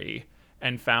library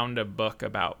and found a book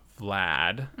about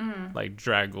Vlad, like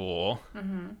Dragul,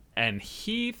 and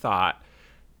he thought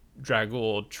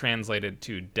Dragul translated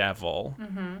to devil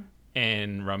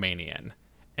in Romanian,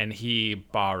 and he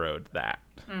borrowed that.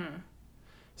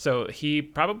 So he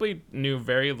probably knew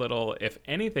very little, if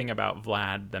anything, about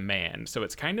Vlad the Man. So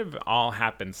it's kind of all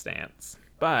happenstance.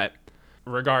 But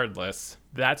regardless,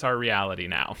 that's our reality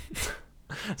now.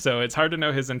 So it's hard to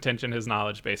know his intention, his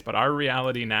knowledge base, but our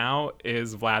reality now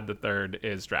is Vlad III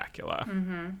is Dracula.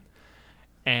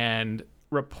 And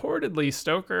reportedly,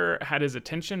 Stoker had his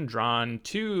attention drawn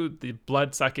to the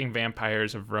blood-sucking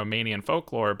vampires of Romanian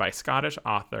folklore by Scottish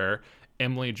author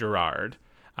Emily Gerard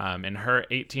in her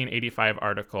 1885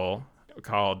 article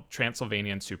called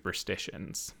Transylvanian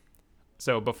Superstitions.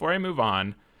 So before I move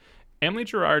on, Emily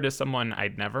Gerard is someone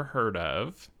I'd never heard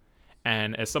of,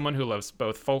 and as someone who loves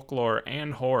both folklore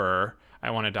and horror, I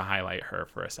wanted to highlight her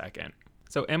for a second.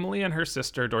 So Emily and her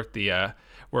sister Dorothea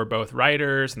were both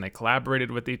writers, and they collaborated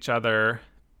with each other.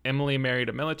 Emily married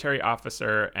a military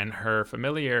officer, and her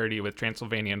familiarity with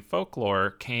Transylvanian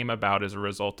folklore came about as a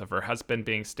result of her husband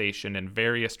being stationed in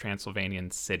various Transylvanian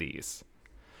cities.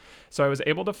 So I was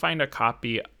able to find a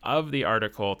copy of the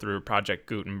article through Project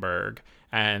Gutenberg,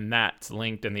 and that's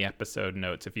linked in the episode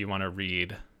notes if you want to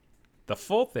read the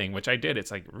full thing, which I did.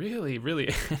 It's like really,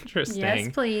 really interesting. Yes,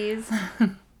 please.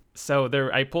 So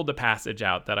I pulled a passage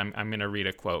out that I'm going to read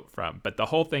a quote from, but the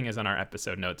whole thing is in our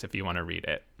episode notes if you want to read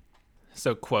it.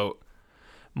 So, quote,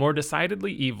 "More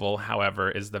decidedly evil,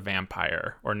 however, is the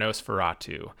vampire, or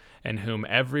Nosferatu, in whom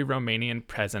every Romanian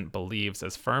peasant believes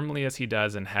as firmly as he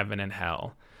does in heaven and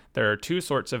hell. There are two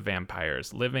sorts of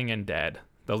vampires, living and dead.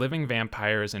 The living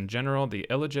vampire is in general the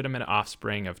illegitimate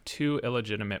offspring of two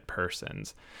illegitimate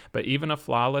persons, but even a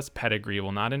flawless pedigree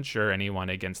will not insure anyone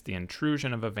against the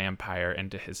intrusion of a vampire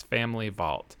into his family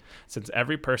vault, since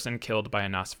every person killed by a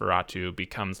Nosferatu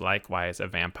becomes likewise a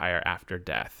vampire after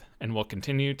death, and will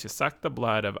continue to suck the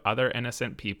blood of other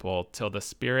innocent people till the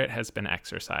spirit has been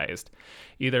exorcised,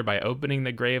 either by opening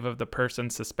the grave of the person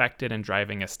suspected and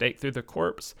driving a stake through the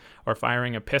corpse, or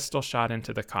firing a pistol shot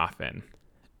into the coffin.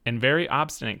 In very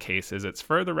obstinate cases, it's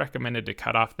further recommended to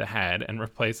cut off the head and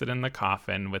replace it in the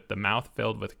coffin with the mouth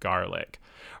filled with garlic,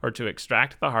 or to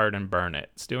extract the heart and burn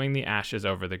it, stewing the ashes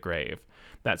over the grave.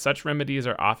 That such remedies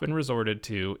are often resorted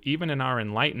to, even in our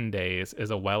enlightened days,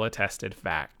 is a well-attested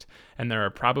fact, and there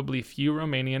are probably few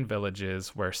Romanian villages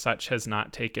where such has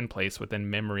not taken place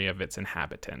within memory of its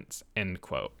inhabitants." End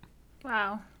quote.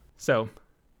 Wow. So,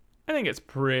 I think it's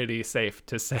pretty safe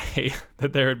to say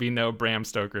that there would be no Bram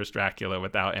Stoker's Dracula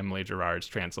without Emily Gerard's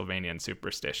Transylvanian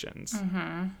superstitions.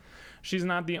 Mm-hmm. She's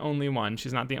not the only one.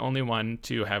 She's not the only one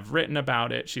to have written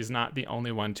about it. She's not the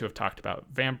only one to have talked about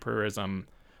vampirism,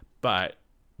 but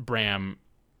Bram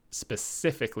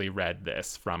specifically read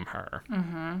this from her.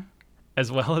 Mm-hmm.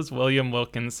 As well as William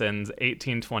Wilkinson's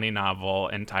 1820 novel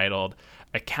entitled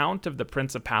Account of the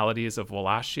Principalities of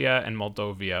Wallachia and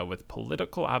Moldavia with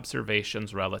Political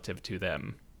Observations Relative to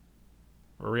Them.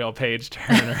 A real page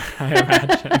turner,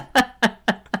 I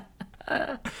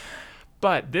imagine.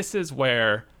 But this is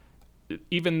where,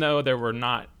 even though there were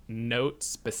not notes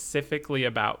specifically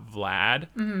about Vlad,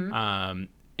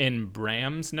 in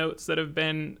Bram's notes that have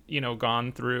been,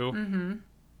 gone through,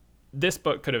 this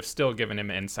book could have still given him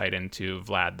insight into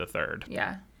Vlad III.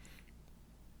 Yeah.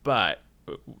 But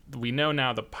we know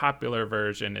now the popular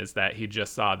version is that he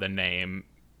just saw the name,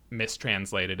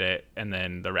 mistranslated it, and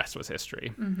then the rest was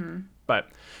history. Mm-hmm.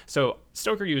 But so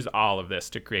Stoker used all of this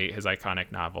to create his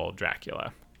iconic novel,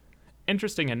 Dracula.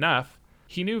 Interesting enough,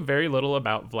 he knew very little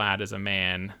about Vlad as a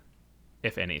man,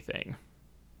 if anything.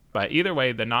 But either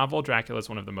way, the novel Dracula is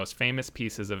one of the most famous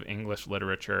pieces of English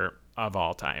literature of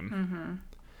all time. Mm-hmm.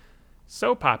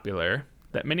 So popular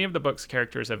that many of the book's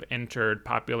characters have entered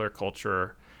popular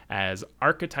culture as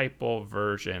archetypal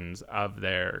versions of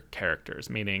their characters,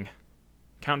 meaning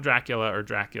Count Dracula or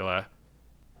Dracula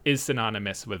is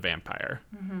synonymous with vampire.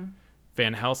 Mm-hmm.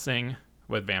 Van Helsing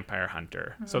with vampire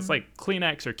hunter. So it's like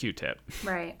Kleenex or Q-tip.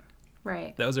 Right.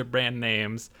 Those are brand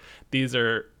names. These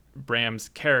are Bram's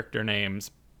character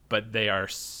names, but they are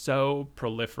so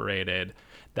proliferated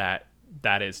that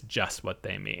that is just what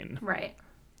they mean. Right.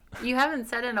 You haven't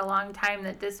said in a long time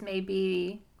that this may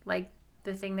be like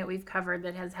the thing that we've covered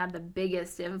that has had the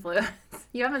biggest influence.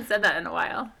 You haven't said that in a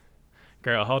while.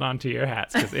 Girl, hold on to your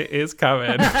hats because it is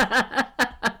coming.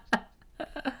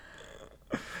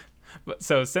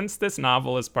 So since this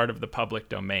novel is part of the public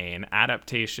domain,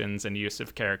 adaptations and use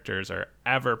of characters are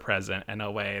ever present in a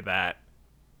way that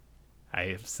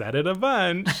I've said it a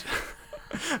bunch,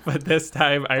 but this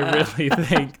time I really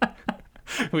think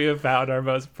we have found our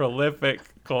most prolific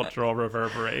cultural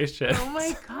reverberation. Oh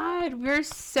my God, we're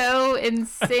so in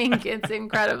sync. It's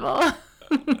incredible.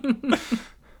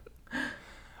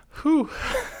 Whew.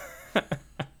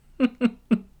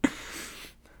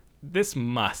 This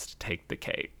must take the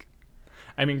cake.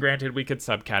 I mean, granted, we could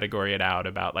subcategory it out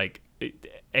about like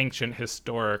ancient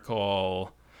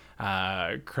historical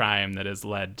crime that has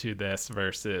led to this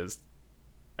versus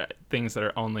things that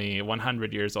are only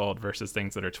 100 years old versus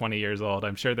things that are 20 years old.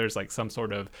 I'm sure there's like some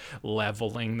sort of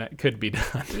leveling that could be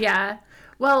done. Yeah.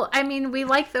 Well, I mean, we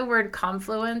like the word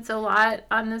confluence a lot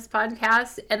on this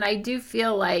podcast, and I do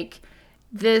feel like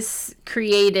this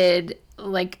created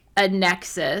like a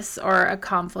nexus or a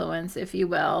confluence, if you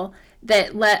will,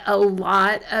 that let a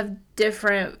lot of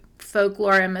different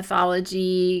folklore and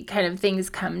mythology kind of things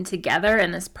come together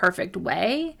in this perfect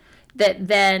way that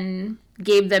then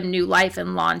gave them new life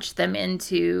and launched them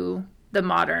into the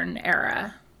modern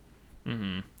era.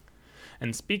 Mm-hmm.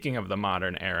 And speaking of the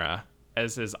modern era,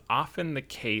 as is often the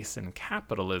case in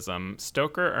capitalism,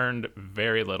 Stoker earned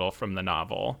very little from the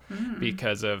novel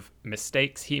because of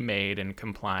mistakes he made in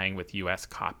complying with U.S.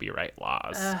 copyright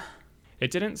laws.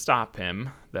 It didn't stop him,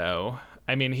 though.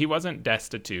 I mean, he wasn't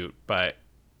destitute, but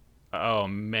oh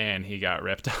man, he got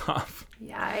ripped off.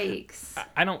 Yikes.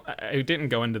 I didn't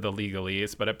go into the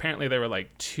legalese, but apparently there were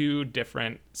like 2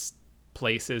 different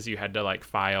places you had to like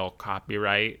file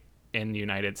copyright in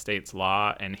United States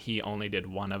law, and he only did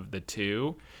one of the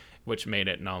 2, which made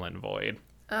it null and void.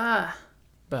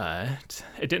 But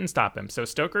it didn't stop him. So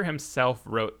Stoker himself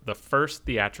wrote the first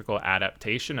theatrical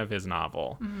adaptation of his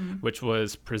novel, which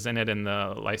was presented in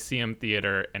the Lyceum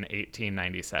Theater in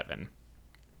 1897.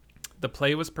 The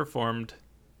play was performed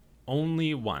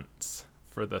only once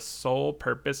for the sole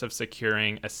purpose of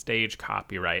securing a stage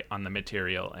copyright on the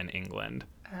material in England.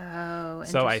 Oh,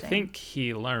 So I interesting. think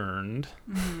he learned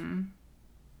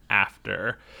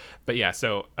after. But yeah,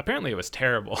 so apparently it was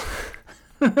terrible.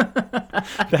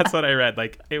 That's what I read.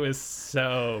 Like, it was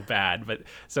so bad. But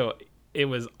so it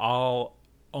was all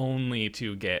only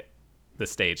to get the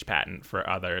stage patent for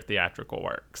other theatrical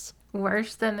works.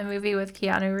 Worse than the movie with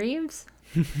Keanu Reeves?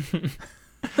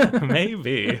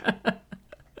 Maybe.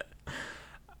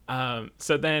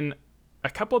 So then a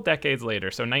couple decades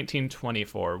later, so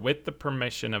 1924, with the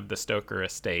permission of the Stoker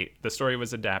estate, the story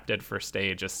was adapted for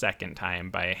stage a second time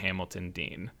by Hamilton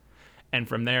Dean. And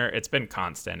from there, it's been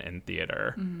constant in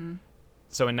theater.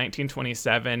 So in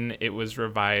 1927, it was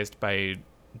revised by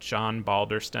John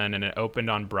Balderston, and it opened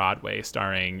on Broadway,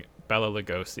 starring Bela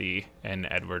Lugosi and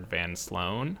Edward Van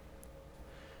Sloan.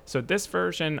 So this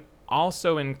version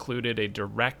also included a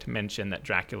direct mention that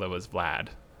Dracula was Vlad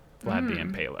the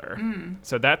Impaler.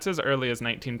 So that's as early as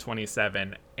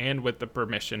 1927, and with the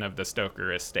permission of the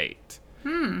Stoker estate.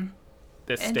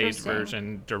 This stage Interesting.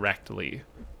 version directly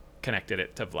connected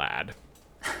it to Vlad.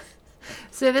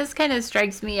 So this kind of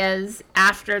strikes me as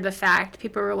after the fact,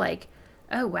 people were like,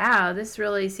 oh, wow, this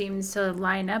really seems to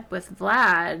line up with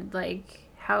Vlad. Like,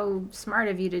 how smart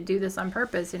of you to do this on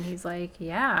purpose. And he's like,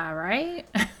 yeah, right?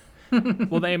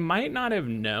 Well, they might not have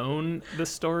known the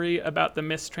story about the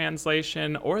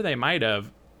mistranslation, or they might have,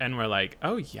 and were like,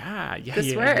 oh, yeah,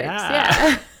 This works.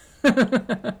 Yeah.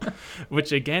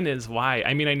 Which, again, is why,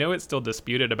 I mean, I know it's still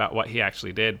disputed about what he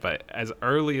actually did, but as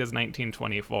early as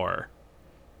 1924,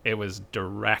 it was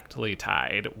directly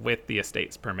tied with the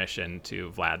estate's permission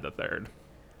to Vlad III.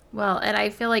 Well, and I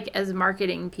feel like as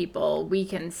marketing people, we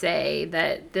can say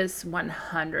that this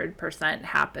 100%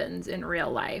 happens in real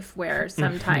life, where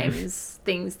sometimes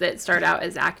things that start out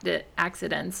as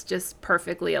accidents just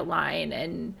perfectly align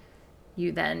and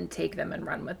you then take them and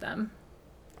run with them.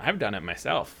 I've done it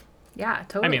myself. Yeah,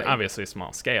 totally. I mean, obviously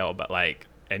small scale, but like,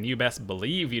 and you best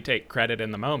believe you take credit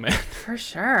in the moment. For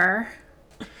sure.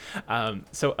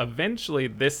 So eventually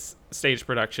this stage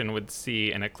production would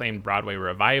see an acclaimed Broadway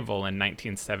revival in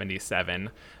 1977,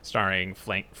 starring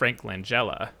Frank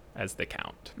Langella as the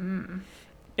Count.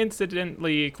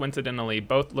 Coincidentally,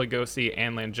 both Lugosi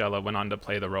and Langella went on to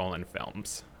play the role in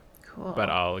films. Cool. But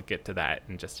I'll get to that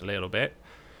in just a little bit.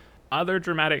 Other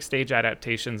dramatic stage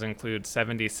adaptations include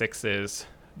 76's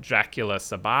Dracula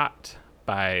Sabbat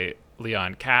by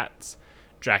Leon Katz,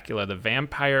 Dracula the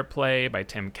Vampire Play by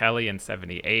Tim Kelly in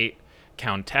 78,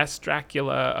 Countess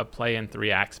Dracula, a play in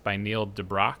 3 acts by Neil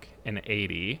DeBrock in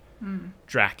 80,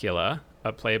 Dracula,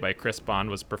 a play by Chris Bond,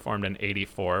 was performed in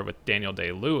 84 with Daniel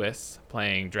Day-Lewis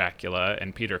playing Dracula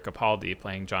and Peter Capaldi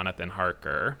playing Jonathan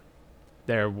Harker.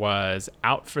 There was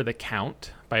Out for the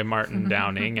Count by Martin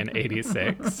Downing in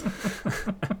 86.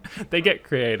 They get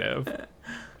creative.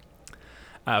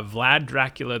 Vlad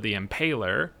Dracula the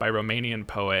Impaler by Romanian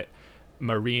poet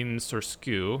Marin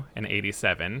Surscu in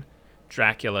 87,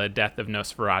 Dracula, Death of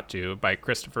Nosferatu by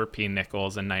Christopher P.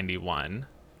 Nichols in 91,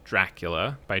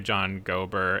 Dracula by John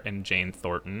Gober and Jane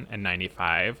Thornton in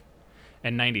 95.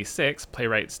 In 96,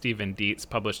 playwright Stephen Dietz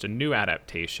published a new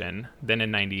adaptation. Then in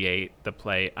 98, the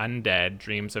play Undead,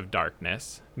 Dreams of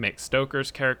Darkness mixed Stoker's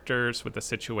characters with the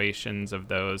situations of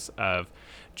those of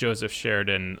Joseph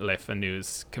Sheridan Le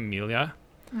Fanu's Camellia,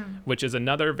 which is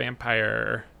another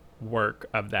vampire work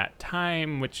of that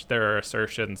time, which there are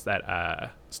assertions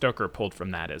that Stoker pulled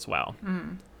from that as well.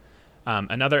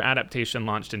 Another adaptation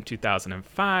launched in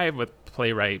 2005 with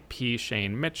playwright P.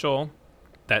 Shane Mitchell.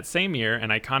 That same year, an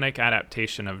iconic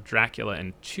adaptation of Dracula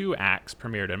in 2 acts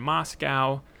premiered in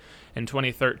Moscow. In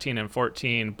 2013 and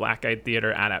 14, Black Eyed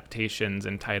Theatre adaptations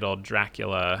entitled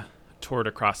Dracula toured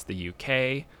across the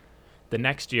UK. The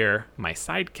next year, My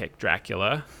Sidekick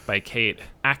Dracula by Kate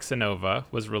Aksanova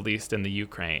was released in the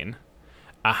Ukraine.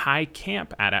 A high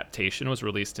camp adaptation was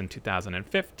released in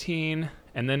 2015,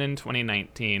 and then in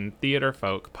 2019, Theater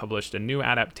Folk published a new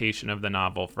adaptation of the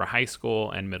novel for high school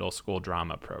and middle school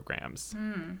drama programs.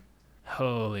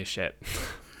 Holy shit.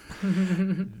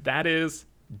 That is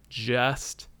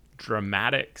just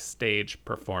dramatic stage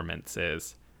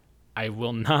performances. I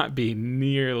will not be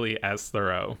nearly as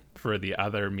thorough for the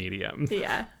other mediums.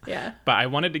 Yeah. But I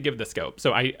wanted to give the scope.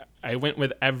 So I went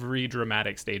with every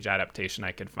dramatic stage adaptation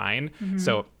I could find.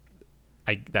 So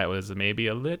that was maybe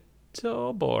a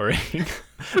little boring.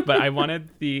 But I wanted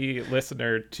the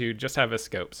listener to just have a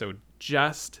scope. So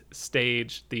just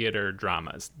stage theater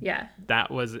dramas. Yeah. That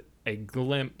was a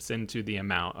glimpse into the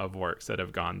amount of works that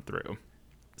have gone through.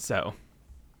 So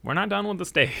we're not done with the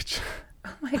stage.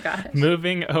 Oh my gosh.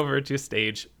 Moving over to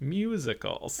stage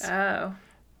musicals. Oh.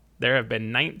 There have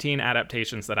been 19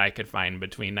 adaptations that I could find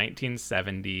between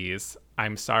 1970's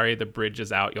I'm Sorry the Bridge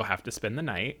is Out, You'll Have to Spend the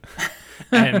Night,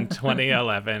 and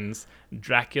 2011's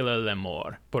Dracula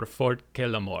l'Amour, Por favor que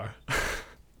l'Amour.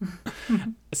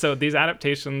 So these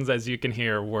adaptations, as you can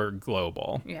hear, were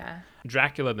global. Yeah.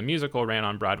 Dracula the musical ran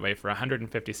on Broadway for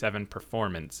 157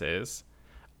 performances.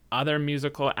 Other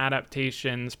musical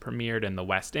adaptations premiered in the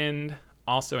West End,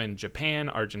 also in Japan,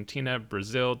 Argentina,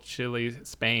 Brazil, Chile,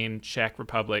 Spain, Czech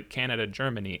Republic, Canada,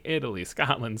 Germany, Italy,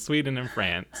 Scotland, Sweden, and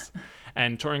France.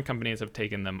 And touring companies have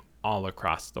taken them all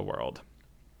across the world.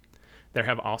 There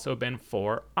have also been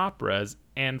 4 operas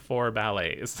and 4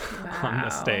 ballets on the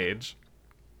stage.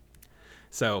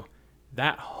 So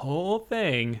that whole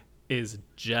thing is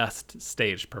just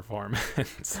stage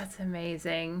performance. That's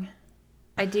amazing.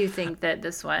 I do think that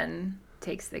this one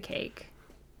takes the cake.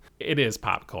 It is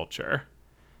pop culture.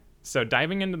 So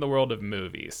diving into the world of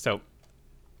movies. So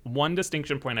one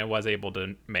distinction point I was able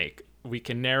to make, we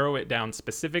can narrow it down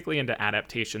specifically into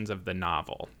adaptations of the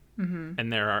novel. Mm-hmm.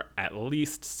 And there are at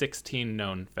least 16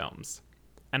 known films.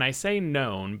 And I say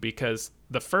known because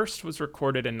the first was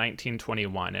recorded in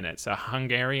 1921, and it's a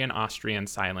Hungarian-Austrian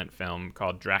silent film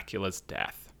called Dracula's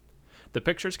Death. The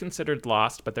picture's considered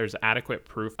lost, but there's adequate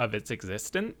proof of its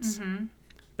existence. Mm-hmm.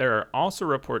 There are also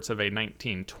reports of a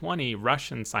 1920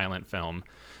 Russian silent film,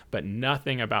 but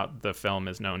nothing about the film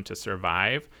is known to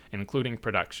survive, including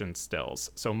production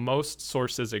stills. So most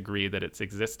sources agree that its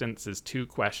existence is too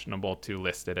questionable to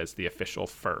list it as the official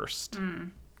first.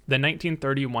 The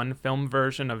 1931 film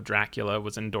version of Dracula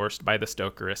was endorsed by the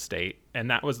Stoker estate, and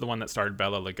that was the one that starred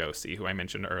Bela Lugosi, who I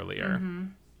mentioned earlier. Mm-hmm.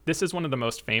 This is one of the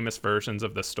most famous versions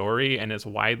of the story and is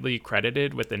widely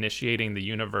credited with initiating the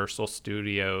Universal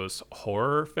Studios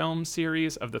horror film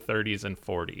series of the 30s and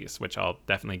 40s, which I'll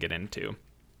definitely get into.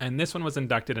 And this one was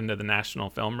inducted into the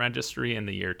National Film Registry in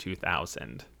the year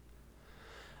 2000.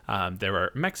 There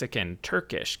were Mexican,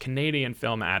 Turkish, Canadian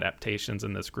film adaptations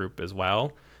in this group as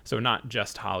well. So not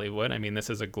just Hollywood. I mean, this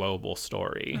is a global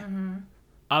story. Mm-hmm.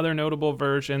 Other notable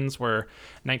versions were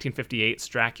 1958's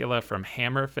Dracula from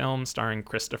Hammer Film, starring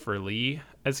Christopher Lee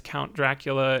as Count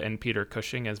Dracula and Peter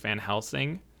Cushing as Van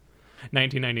Helsing.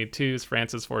 1992's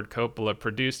Francis Ford Coppola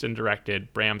produced and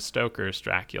directed Bram Stoker's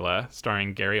Dracula,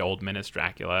 starring Gary Oldman as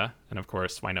Dracula, and of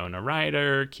course Winona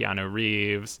Ryder, Keanu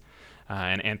Reeves,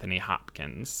 and Anthony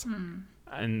Hopkins.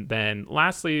 And then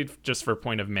lastly, just for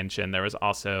point of mention, there was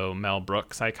also Mel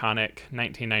Brooks' iconic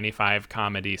 1995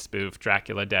 comedy spoof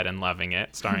Dracula Dead and Loving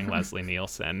It, starring Leslie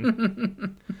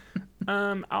Nielsen.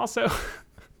 Also,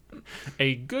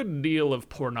 a good deal of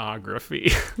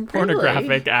pornography,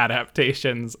 pornographic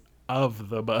adaptations of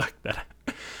the book.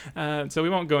 So we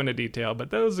won't go into detail, but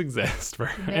those exist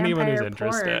for anyone who's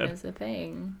interested. Porn is a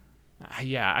thing.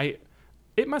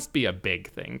 It must be a big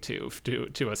thing too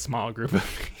to a small group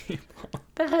of people.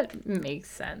 That makes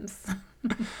sense.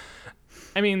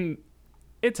 I mean,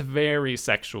 it's very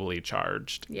sexually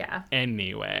charged. Yeah.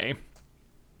 Anyway.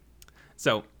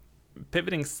 So,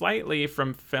 pivoting slightly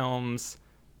from films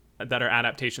that are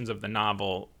adaptations of the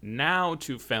novel now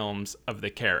to films of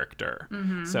the character.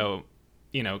 Mm-hmm. So,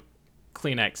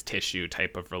 Kleenex tissue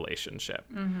type of relationship.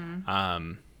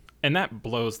 Mm-hmm. And that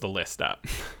blows the list up.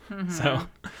 Mm-hmm. So,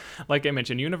 like I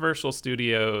mentioned, Universal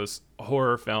Studios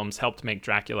horror films helped make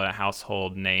Dracula a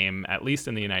household name, at least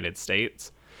in the United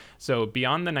States. So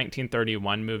beyond the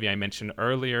 1931 movie I mentioned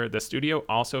earlier, the studio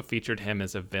also featured him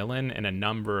as a villain in a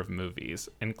number of movies,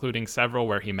 including several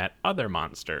where he met other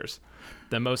monsters.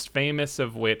 The most famous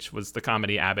of which was the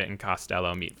comedy Abbott and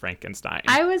Costello Meet Frankenstein.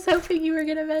 I was hoping you were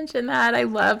going to mention that. I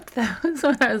loved those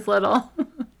when I was little.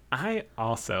 I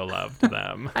also loved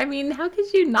them. I mean, how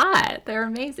could you not? They're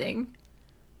amazing.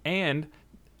 And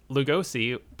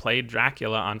Lugosi played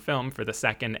Dracula on film for the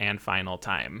second and final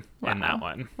time in that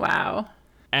one. Wow.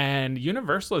 And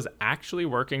Universal is actually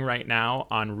working right now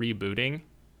on rebooting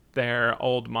their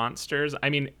old monsters. I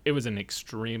mean, it was an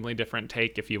extremely different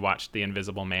take if you watched The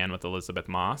Invisible Man with Elizabeth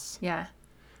Moss. Yeah.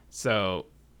 So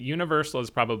Universal is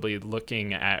probably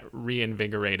looking at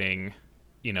reinvigorating,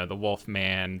 the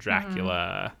Wolfman,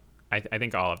 Dracula. Mm-hmm. I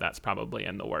think all of that's probably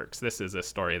in the works. This is a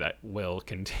story that will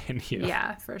continue.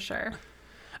 Yeah, for sure.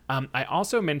 I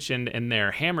also mentioned in their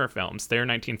Hammer films, their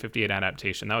 1958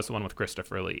 adaptation, that was the one with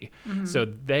Christopher Lee. Mm-hmm. So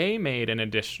they made an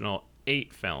additional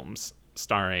 8 films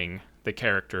starring the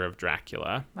character of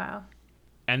Dracula. Wow.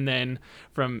 And then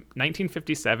from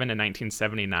 1957 to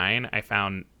 1979, I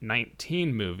found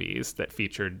 19 movies that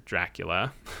featured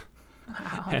Dracula.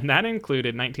 Wow. And that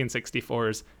included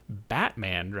 1964's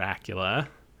Batman Dracula,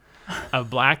 A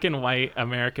black and white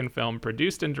American film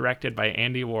produced and directed by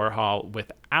Andy Warhol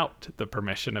without the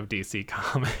permission of DC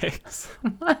Comics.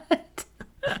 What?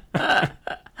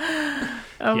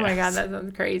 Oh my God, Yes. that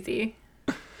sounds crazy.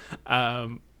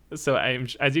 So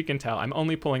as you can tell, I'm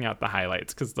only pulling out the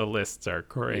highlights because the lists are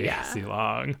crazy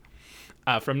long.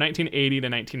 From 1980 to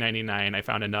 1999, I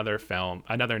found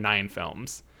another 9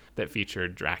 films that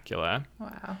featured Dracula.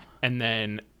 Wow. And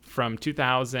then from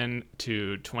 2000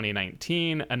 to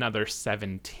 2019, another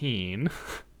 17.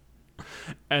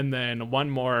 And then one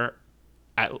more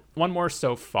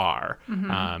so far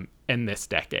in this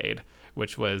decade,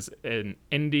 which was an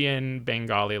Indian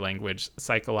Bengali language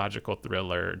psychological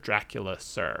thriller, Dracula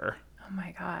Sir. Oh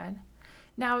my God.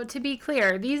 Now, to be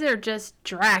clear, these are just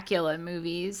Dracula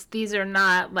movies. These are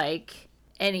not like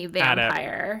any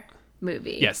vampire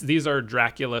movie. Yes, these are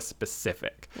Dracula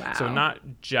specific. Wow. So not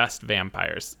just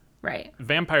vampires. Right.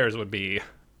 Vampires would be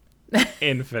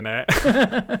infinite.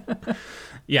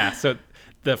 Yeah, so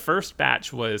the first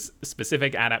batch was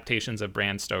specific adaptations of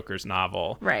Bram Stoker's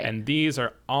novel. Right. And these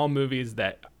are all movies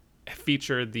that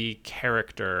feature the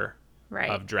character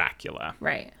of Dracula.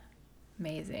 Right.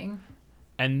 Amazing.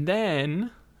 And then,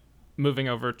 moving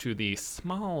over to the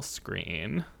small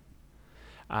screen,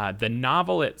 the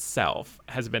novel itself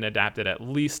has been adapted at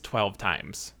least 12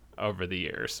 times over the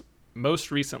years.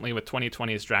 Most recently with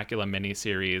 2020's Dracula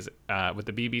miniseries with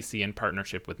the BBC in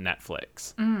partnership with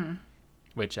Netflix,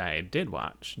 which I did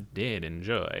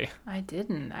enjoy. I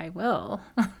didn't. I will.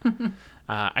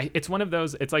 It's one of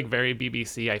those, it's like very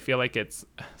BBC. I feel like it's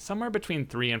somewhere between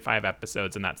 3 and 5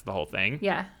 episodes, and that's the whole thing.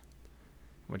 Yeah.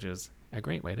 Which is a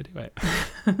great way to do it.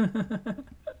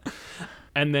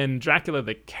 And then Dracula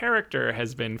the character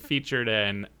has been featured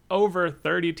in over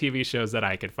 30 TV shows that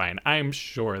I could find. I'm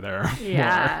sure there are more.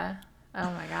 Yeah.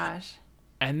 Oh my gosh.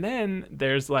 And then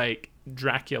there's like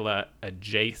Dracula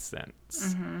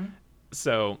adjacents.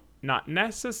 So not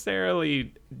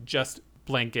necessarily just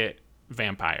blanket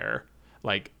vampire,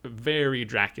 like very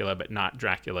Dracula, but not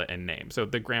Dracula in name. So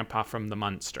the grandpa from the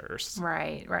Munsters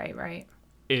Right.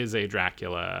 is a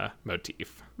Dracula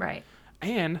motif. Right.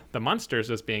 And The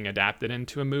Munsters is being adapted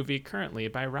into a movie currently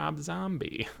by Rob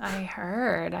Zombie. I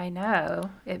heard. I know.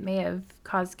 It may have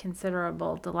caused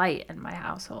considerable delight in my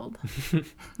household.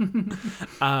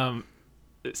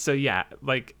 So yeah,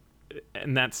 like,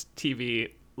 and that's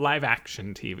TV, live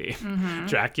action TV.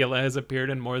 Dracula has appeared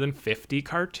in more than 50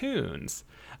 cartoons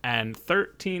and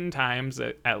 13 times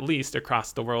at least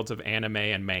across the worlds of anime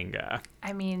and manga.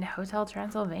 I mean, Hotel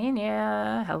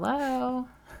Transylvania. Hello.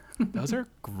 Those are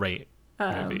great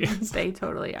movies. They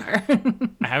totally are.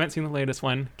 I haven't seen the latest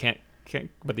one. Can't,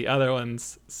 but the other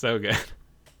one's so good.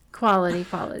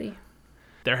 Quality.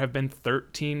 There have been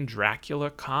 13 Dracula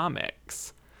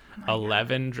comics,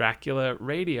 11 Dracula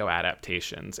radio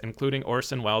adaptations, including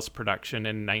Orson Welles' production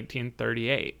in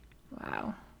 1938.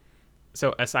 Wow.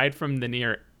 So aside from the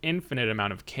near infinite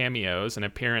amount of cameos and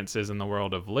appearances in the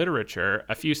world of literature,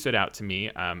 a few stood out to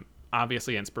me.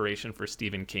 Obviously inspiration for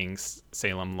Stephen King's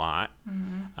Salem Lot,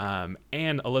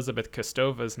 and Elizabeth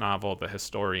Kostova's novel, The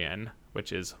Historian,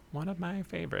 which is one of my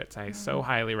favorites. I so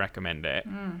highly recommend it.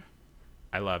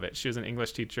 I love it. She was an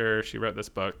English teacher. She wrote this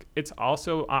book. It's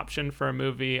also optioned for a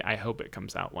movie. I hope it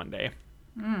comes out one day.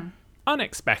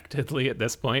 Unexpectedly, at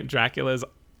this point, Dracula's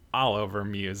all over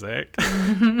music.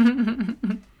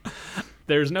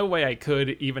 There's no way I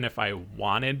could, even if I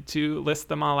wanted to, list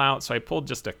them all out. So I pulled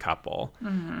just a couple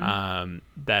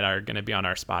that are going to be on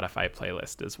our Spotify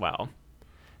playlist as well.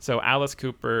 So Alice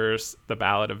Cooper's The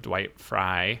Ballad of Dwight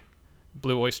Fry,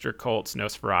 Blue Oyster Cult's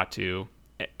Nosferatu,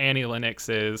 Annie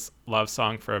Lennox's Love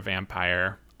Song for a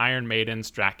Vampire, Iron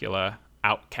Maiden's Dracula,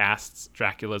 Outcast's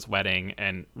Dracula's Wedding,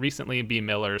 and recently B.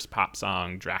 Miller's pop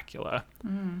song Dracula.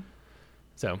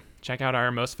 So check out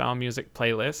our Most Foul Music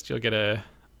playlist. You'll get a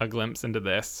glimpse into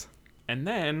this. And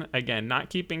then, again,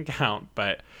 not keeping count,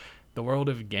 but the world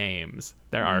of games.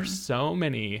 There are so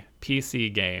many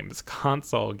PC games,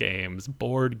 console games,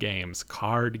 board games,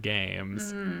 card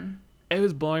games. It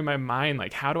was blowing my mind.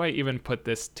 Like, how do I even put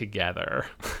this together?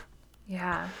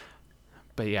 Yeah.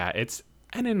 But yeah, it's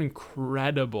an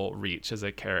incredible reach as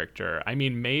a character. I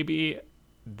mean, maybe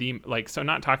so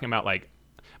not talking about like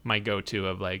my go-to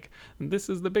of like, this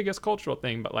is the biggest cultural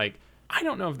thing, but like, I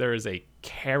don't know if there is a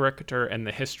character in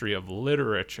the history of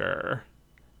literature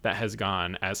that has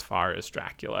gone as far as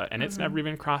Dracula. And it's never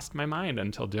even crossed my mind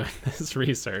until doing this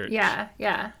research.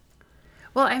 Yeah.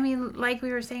 Well, I mean, like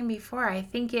we were saying before, I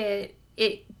think it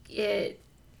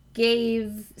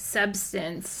gave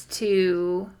substance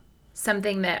to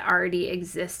something that already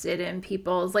existed in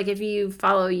people's, like if you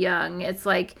follow Jung, it's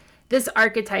like this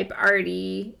archetype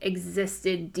already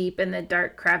existed deep in the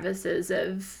dark crevices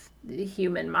of the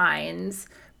human minds,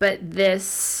 but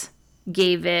this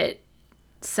gave it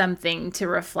something to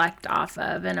reflect off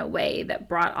of in a way that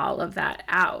brought all of that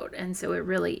out. And so it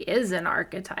really is an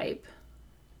archetype.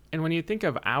 And when you think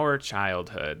of our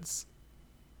childhoods,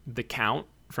 the Count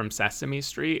from Sesame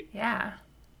Street, Yeah.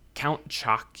 Count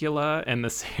Chocula in the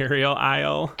cereal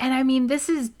aisle. And I mean, this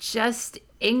is just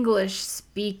English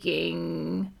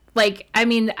speaking. Like, I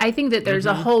mean, I think that there's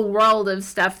a whole world of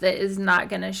stuff that is not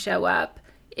going to show up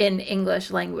in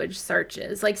English language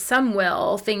searches. Like, some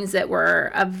will, things that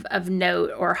were of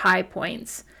note or high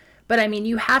points. But I mean,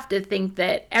 you have to think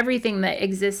that everything that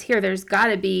exists here, there's got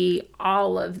to be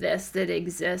all of this that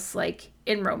exists, like,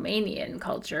 in Romanian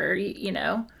culture, you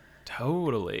know?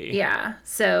 Totally. Yeah.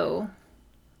 So,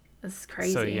 it's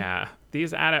crazy. So, yeah,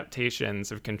 these adaptations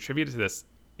have contributed to this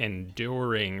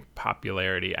enduring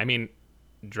popularity. I mean,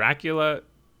 Dracula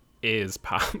is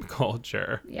pop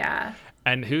culture. Yeah.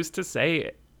 And who's to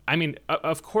say? I mean,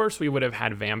 of course, we would have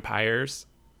had vampires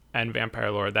and vampire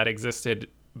lore that existed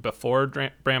before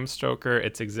Bram Stoker.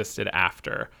 It's existed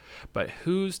after. But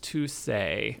who's to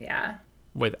say, Yeah.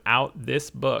 without this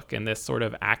book and this sort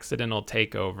of accidental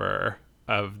takeover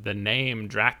of the name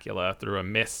Dracula through a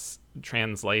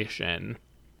mistranslation,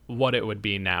 what it would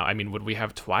be now? I mean, would we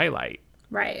have Twilight?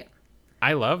 Right.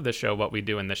 I love the show What We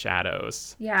Do in the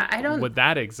Shadows. Yeah, Would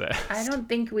that exist? I don't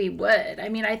think we would. I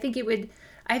mean, I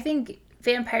think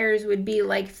vampires would be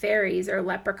like fairies or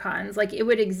leprechauns. Like, it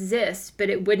would exist,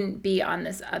 but it wouldn't be on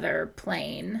this other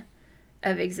plane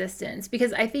of existence.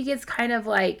 Because I think it's kind of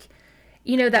like,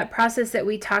 you know, that process that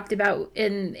we talked about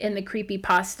in the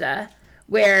creepypasta,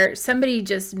 where somebody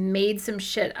just made some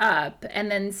shit up and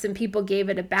then some people gave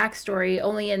it a backstory.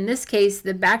 Only in this case,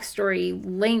 the backstory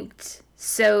linked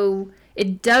so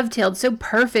it dovetailed so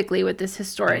perfectly with this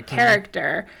historic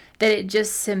character that it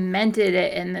just cemented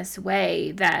it in this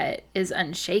way that is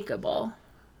unshakable.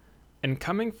 And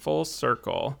coming full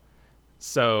circle,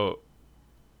 so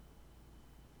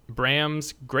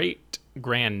Bram's great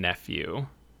grandnephew,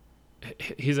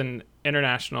 he's an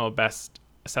international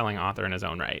best-selling author in his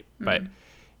own right, but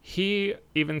he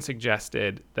even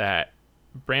suggested that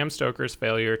Bram Stoker's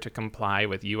failure to comply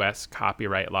with U.S.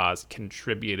 copyright laws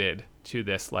contributed to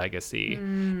this legacy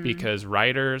because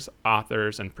writers,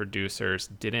 authors, and producers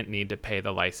didn't need to pay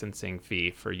the licensing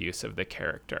fee for use of the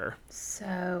character.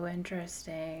 So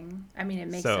interesting. I mean, it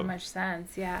makes so much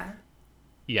sense. Yeah.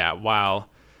 Yeah, while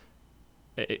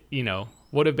it,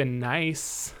 would have been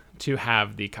nice to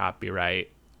have the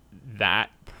copyright, that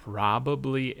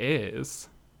probably is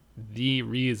the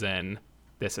reason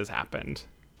this has happened.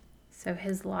 So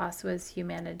his loss was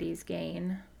humanity's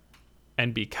gain.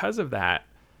 And because of that,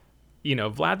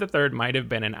 Vlad III might have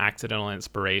been an accidental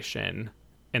inspiration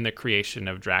in the creation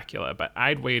of Dracula, but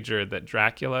I'd wager that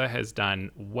Dracula has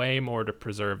done way more to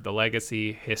preserve the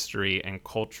legacy, history, and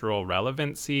cultural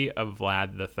relevancy of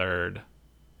Vlad III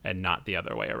and not the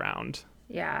other way around.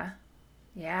 Yeah.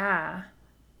 Yeah.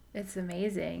 It's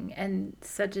amazing and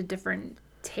such a different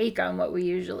take on what we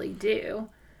usually do.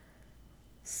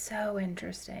 So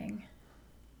interesting.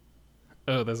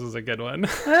 Oh, this is a good one.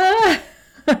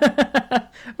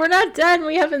 We're not done.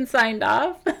 We haven't signed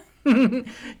off.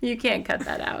 You can't cut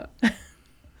that out.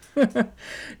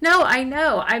 No, I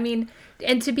know. I mean,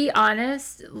 and to be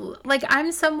honest, like,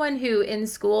 I'm someone who in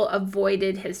school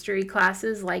avoided history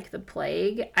classes like the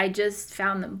plague. I just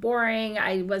found them boring.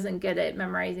 I wasn't good at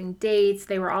memorizing dates.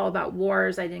 They were all about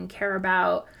wars I didn't care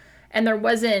about. And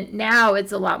now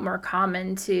it's a lot more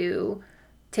common to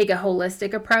take a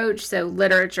holistic approach. So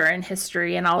literature and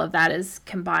history and all of that is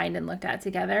combined and looked at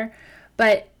together.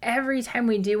 But every time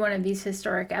we do one of these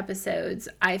historic episodes,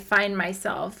 I find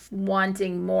myself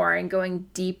wanting more and going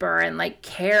deeper and like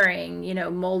caring,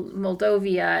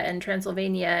 Moldavia and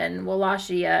Transylvania and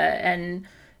Wallachia and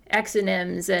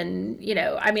exonyms. And,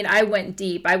 I went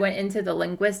deep. I went into the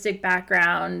linguistic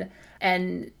background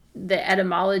and the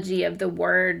etymology of the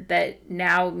word that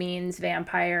now means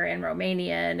vampire in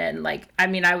Romanian.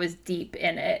 And I was deep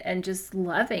in it and just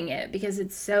loving it because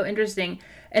it's so interesting.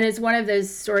 And it's one of those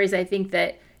stories, I think,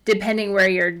 that depending where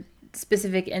your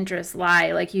specific interests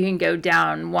lie, like, you can go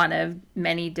down one of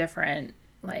many different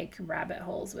rabbit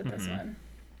holes with this one.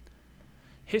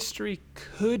 History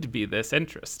could be this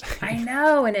interesting. I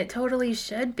know, and it totally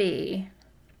should be.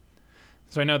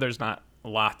 So I know there's not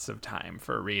lots of time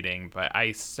for reading, but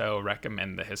I so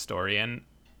recommend The Historian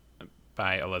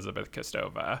by Elizabeth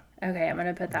Kostova. Okay, I'm going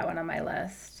to put that one on my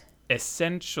list.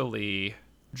 Essentially,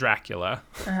 Dracula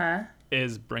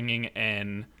is bringing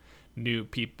in new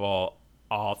people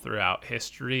all throughout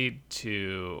history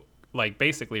to like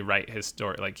basically write his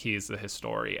story. Like he's the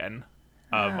historian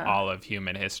of all of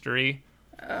human history.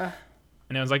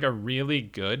 And it was like a really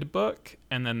good book.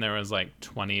 And then there was like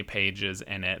 20 pages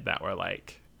in it that were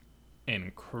like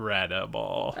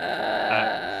incredible.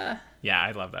 Yeah,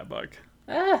 I love that book.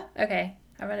 Okay.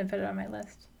 I'm going to put it on my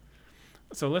list.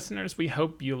 So listeners, we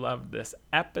hope you loved this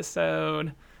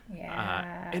episode.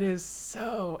 Yeah. It is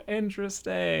so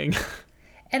interesting.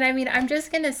 And I mean, I'm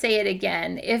just going to say it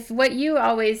again. If what you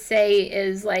always say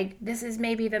is like, this is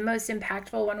maybe the most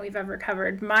impactful one we've ever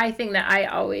covered, my thing that I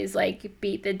always like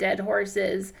beat the dead horse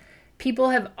is people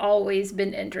have always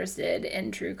been interested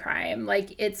in true crime.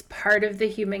 Like, it's part of the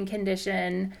human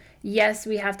condition. Yes,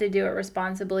 we have to do it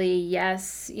responsibly.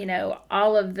 Yes, you know,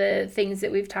 all of the things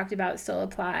that we've talked about still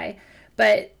apply.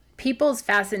 But people's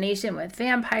fascination with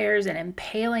vampires and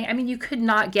impaling, I mean, you could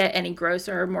not get any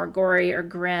grosser or more gory or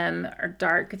grim or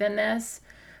dark than this.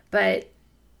 But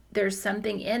there's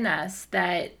something in us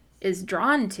that is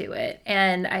drawn to it.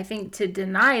 And I think to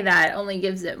deny that only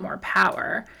gives it more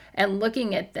power. And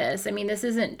looking at this, I mean, this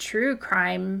isn't true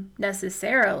crime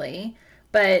necessarily,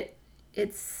 but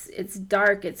it's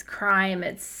dark, it's crime,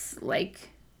 it's like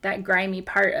that grimy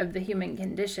part of the human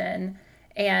condition.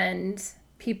 And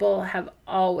people have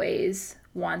always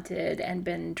wanted and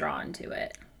been drawn to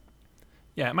it.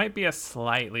 Yeah, it might be a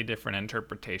slightly different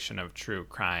interpretation of true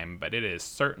crime, but it is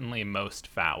certainly most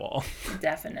foul.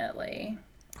 Definitely.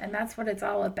 And that's what it's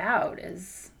all about,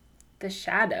 is the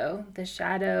shadow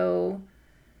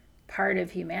part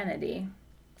of humanity.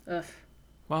 Ugh.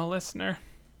 Well, listener,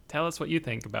 tell us what you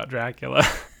think about Dracula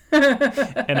in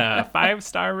a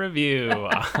 5-star review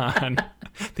on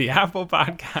the Apple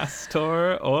Podcast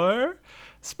Store, or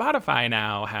Spotify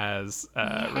now has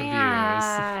reviews.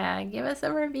 Yeah, give us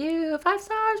a review. 5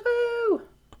 stars, woo!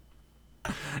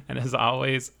 And as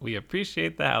always, we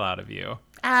appreciate the hell out of you.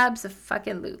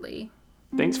 Abso-fucking-lutely.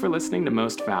 Thanks for listening to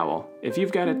Most Foul. If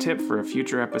you've got a tip for a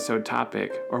future episode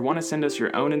topic, or want to send us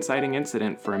your own inciting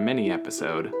incident for a mini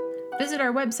episode, visit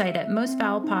our website at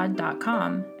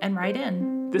mostfoulpod.com and write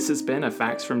in. This has been a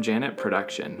Facts from Janet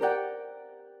production.